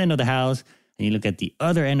on one end of the house and you look at the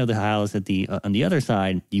other end of the house on the other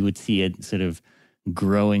side, you would see it sort of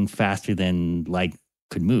growing faster than light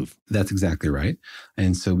could move. That's exactly right.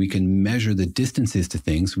 And so we can measure the distances to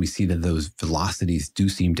things. We see that those velocities do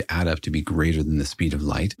seem to add up to be greater than the speed of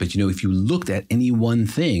light. But, if you looked at any one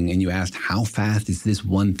thing and you asked how fast is this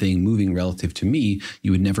one thing moving relative to me,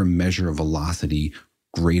 you would never measure a velocity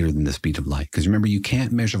greater than the speed of light. Because remember, you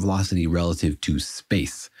can't measure velocity relative to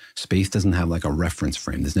space. Space doesn't have like a reference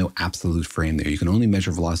frame. There's no absolute frame there. You can only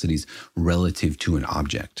measure velocities relative to an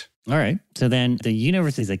object. All right. So then the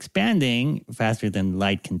universe is expanding faster than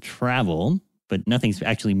light can travel, but nothing's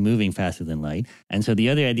actually moving faster than light. And so the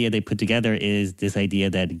other idea they put together is this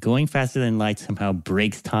idea that going faster than light somehow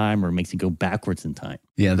breaks time or makes you go backwards in time.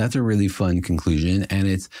 Yeah, that's a really fun conclusion. And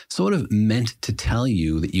it's sort of meant to tell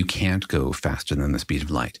you that you can't go faster than the speed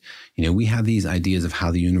of light. We have these ideas of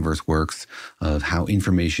how the universe works, of how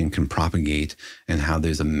information can propagate, and how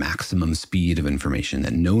there's a maximum speed of information,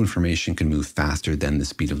 that no information can move faster than the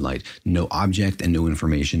speed of light. No object and no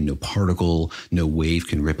information, no particle, no wave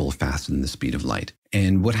can ripple faster than the speed of light.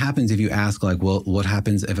 And what happens if you ask, like, well, what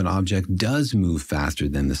happens if an object does move faster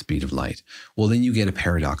than the speed of light? Well, then you get a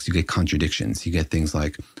paradox, you get contradictions. You get things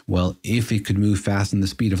like, well, if it could move faster than the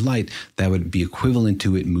speed of light, that would be equivalent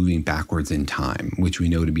to it moving backwards in time, which we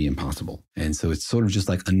know to be impossible. And so it's sort of just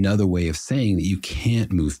like another way of saying that you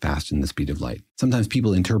can't move faster than the speed of light. Sometimes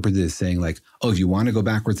people interpret it as saying like, oh, if you want to go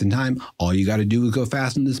backwards in time, all you got to do is go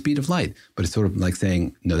faster than the speed of light. But it's sort of like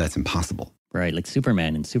saying, no, that's impossible. Right, like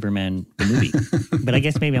Superman in Superman, the movie. But I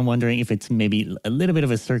guess maybe I'm wondering if it's maybe a little bit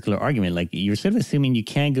of a circular argument. Like you're sort of assuming you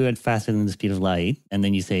can't go faster than the speed of light. And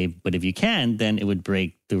then you say, but if you can, then it would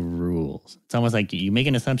break the rules. It's almost like you make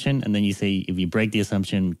an assumption and then you say, if you break the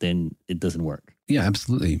assumption, then it doesn't work. Yeah,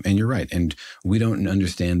 absolutely. And you're right. And we don't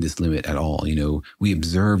understand this limit at all. You know, we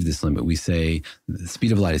observe this limit. We say the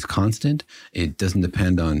speed of light is constant. It doesn't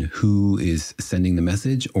depend on who is sending the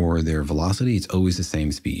message or their velocity. It's always the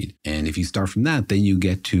same speed. And if you start from that, then you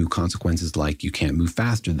get to consequences like you can't move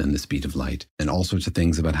faster than the speed of light and all sorts of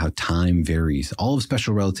things about how time varies. All of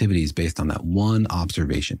special relativity is based on that one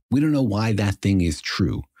observation. We don't know why that thing is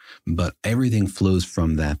true, but everything flows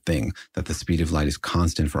from that thing, that the speed of light is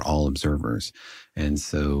constant for all observers. And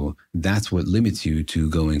so that's what limits you to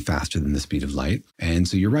going faster than the speed of light. And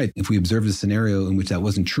so you're right. If we observed a scenario in which that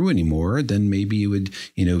wasn't true anymore, then maybe it would,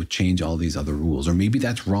 change all these other rules. Or maybe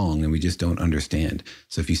that's wrong and we just don't understand.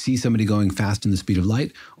 So if you see somebody going fast in the speed of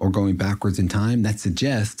light or going backwards in time, that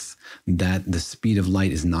suggests that the speed of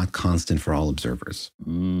light is not constant for all observers.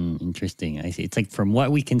 Interesting. I see. It's like from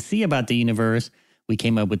what we can see about the universe, we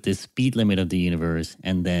came up with this speed limit of the universe,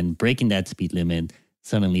 and then breaking that speed limit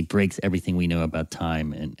suddenly breaks everything we know about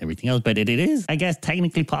time and everything else. But it is, I guess,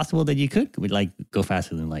 technically possible that you could go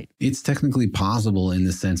faster than light. It's technically possible in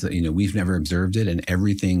the sense that, we've never observed it, and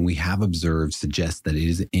everything we have observed suggests that it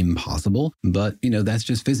is impossible. But, that's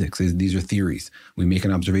just physics. These are theories. We make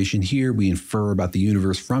an observation here, we infer about the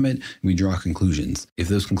universe from it, and we draw conclusions. If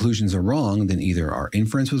those conclusions are wrong, then either our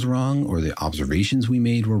inference was wrong or the observations we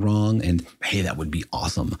made were wrong. And hey, that would be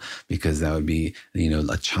awesome, because that would be,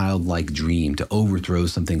 a childlike dream to overthrow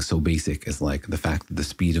something so basic as like the fact that the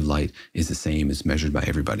speed of light is the same as measured by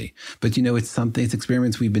everybody. But it's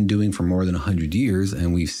experiments we've been doing for more than 100 years,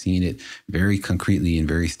 and we've seen it very concretely and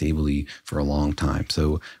very stably for a long time.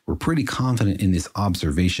 So we're pretty confident in this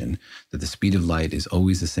observation that the speed of light is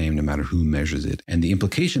always the same no matter who measures it. And the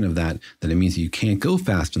implication of that it means that you can't go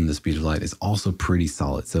faster than the speed of light, is also pretty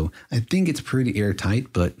solid. So I think it's pretty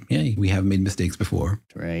airtight, but yeah, we have made mistakes before.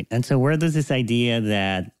 Right. And so where does this idea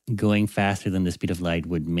that going faster than the speed of light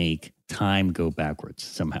would make time go backwards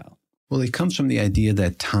somehow? Well, it comes from the idea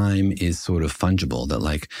that time is sort of fungible, that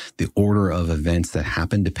like the order of events that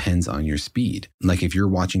happen depends on your speed. Like if you're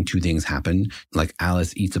watching two things happen, like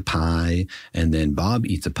Alice eats a pie and then Bob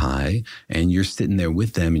eats a pie, and you're sitting there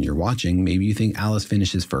with them and you're watching, maybe you think Alice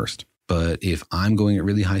finishes first. But if I'm going at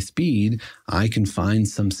really high speed, I can find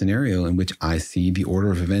some scenario in which I see the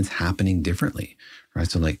order of events happening differently. Right.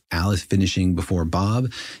 So like Alice finishing before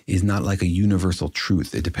Bob is not like a universal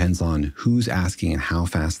truth. It depends on who's asking and how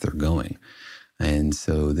fast they're going. And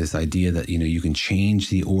so this idea that, you can change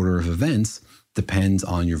the order of events depends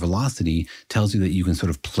on your velocity tells you that you can sort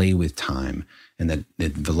of play with time, and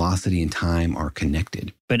that velocity and time are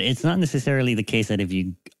connected. But it's not necessarily the case that if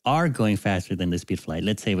you are going faster than the speed of light,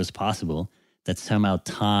 let's say it was possible that somehow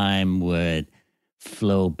time would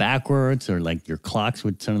flow backwards, or like your clocks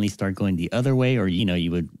would suddenly start going the other way, or,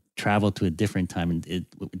 you would travel to a different time. And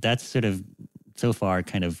that's sort of so far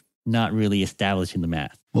kind of not really established in the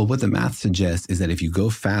math. Well, what the math suggests is that if you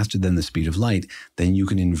go faster than the speed of light, then you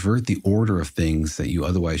can invert the order of things that you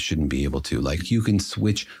otherwise shouldn't be able to. Like you can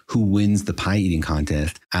switch who wins the pie eating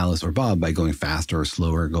contest, Alice or Bob, by going faster or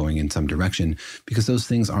slower, going in some direction, because those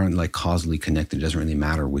things aren't like causally connected. It doesn't really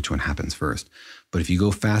matter which one happens first. But if you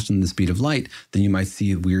go faster than the speed of light, then you might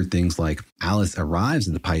see weird things like Alice arrives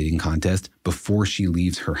at the pie eating contest before she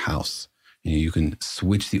leaves her house. You can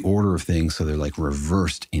switch the order of things so they're like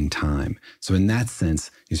reversed in time. So in that sense,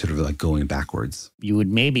 you're sort of like going backwards. You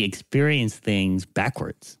would maybe experience things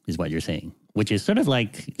backwards, is what you're saying, which is sort of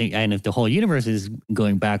like, and if the whole universe is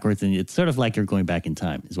going backwards, then it's sort of like you're going back in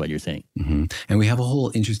time, is what you're saying. Mm-hmm. And we have a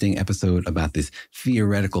whole interesting episode about this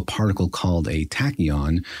theoretical particle called a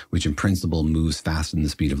tachyon, which in principle moves faster than the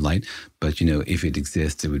speed of light. But, if it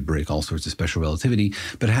exists, it would break all sorts of special relativity.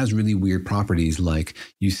 But it has really weird properties, like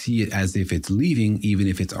you see it as if it's leaving, even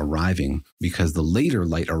if it's arriving, because the later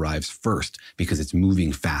light arrives first, because it's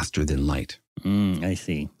moving faster than light. I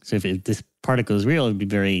see. So if this particle is real, it would be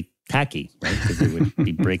very tacky, right? Because it would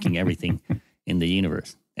be breaking everything in the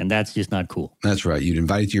universe. And that's just not cool. That's right. You'd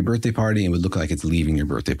invite it to your birthday party and it would look like it's leaving your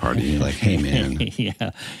birthday party. And you're like, hey, man.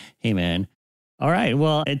 Yeah. Hey, man. All right.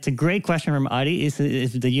 Well, it's a great question from Adi. If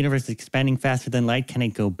the universe is expanding faster than light, can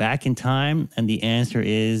it go back in time? And the answer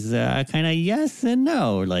is kind of yes and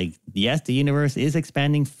no. Like, yes, the universe is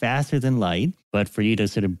expanding faster than light. But for you to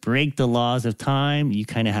sort of break the laws of time, you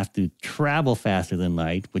kind of have to travel faster than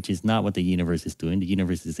light, which is not what the universe is doing. The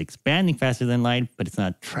universe is expanding faster than light, but it's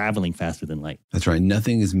not traveling faster than light. That's right.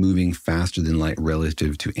 Nothing is moving faster than light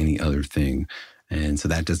relative to any other thing. And so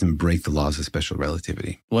that doesn't break the laws of special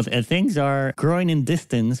relativity. Well, things are growing in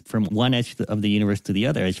distance from one edge of the universe to the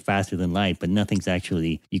other edge faster than light, but nothing's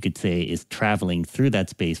actually, you could say, is traveling through that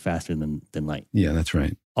space faster than light. Yeah, that's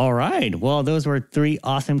right. All right. Well, those were 3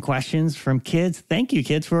 awesome questions from kids. Thank you,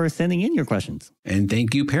 kids, for sending in your questions. And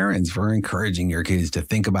thank you, parents, for encouraging your kids to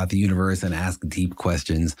think about the universe and ask deep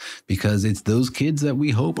questions, because it's those kids that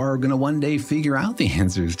we hope are going to one day figure out the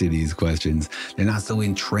answers to these questions. They're not so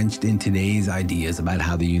entrenched in today's ideas about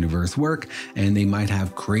how the universe works, and they might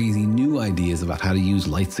have crazy new ideas about how to use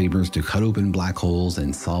lightsabers to cut open black holes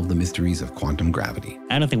and solve the mysteries of quantum gravity.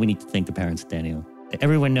 I don't think we need to thank the parents, Daniel.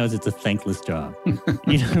 Everyone knows it's a thankless job.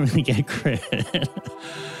 You don't really get credit.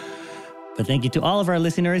 But thank you to all of our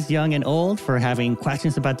listeners, young and old, for having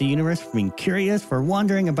questions about the universe, for being curious, for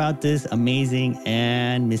wondering about this amazing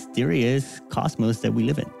and mysterious cosmos that we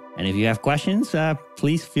live in. And if you have questions,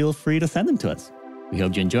 please feel free to send them to us. We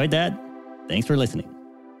hope you enjoyed that. Thanks for listening.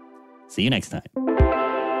 See you next time.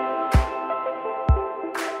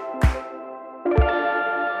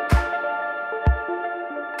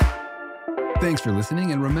 Thanks for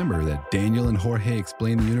listening, and remember that Daniel and Jorge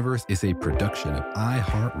Explain the Universe is a production of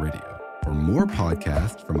iHeartRadio. For more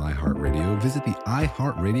podcasts from iHeartRadio, visit the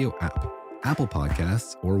iHeartRadio app, Apple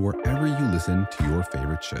Podcasts, or wherever you listen to your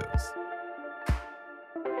favorite shows.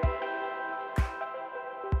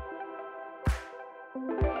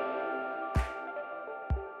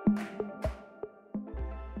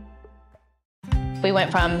 We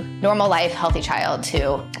went from normal life, healthy child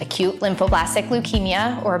to acute lymphoblastic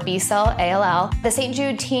leukemia, or B-cell ALL. The St.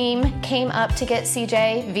 Jude team came up to get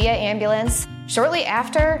CJ via ambulance. Shortly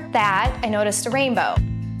after that, I noticed a rainbow.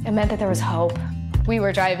 It meant that there was hope. We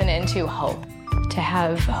were driving into hope. To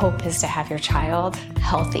have hope is to have your child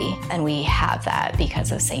healthy, and we have that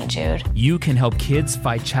because of St. Jude. You can help kids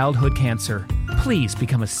fight childhood cancer. Please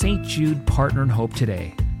become a St. Jude Partner in Hope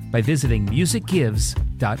today by visiting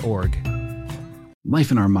musicgives.org.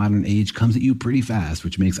 Life in our modern age comes at you pretty fast,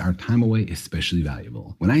 which makes our time away especially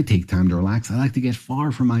valuable. When I take time to relax, I like to get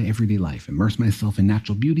far from my everyday life, immerse myself in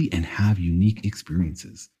natural beauty, and have unique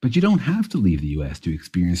experiences. But you don't have to leave the U.S. to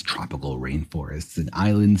experience tropical rainforests and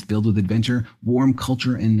islands filled with adventure, warm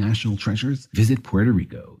culture, and national treasures. Visit Puerto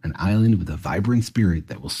Rico, an island with a vibrant spirit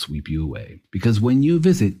that will sweep you away. Because when you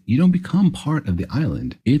visit, you don't become part of the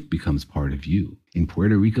island, it becomes part of you. In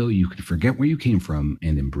Puerto Rico, you can forget where you came from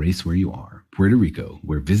and embrace where you are. Puerto Rico,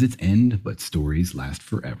 where visits end, but stories last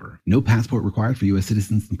forever. No passport required for U.S.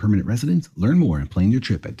 citizens and permanent residents. Learn more and plan your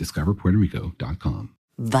trip at discoverpuertorico.com.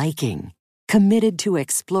 Viking, committed to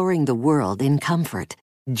exploring the world in comfort.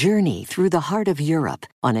 Journey through the heart of Europe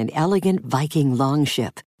on an elegant Viking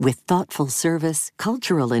longship with thoughtful service,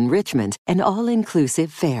 cultural enrichment, and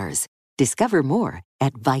all-inclusive fares. Discover more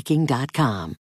at Viking.com.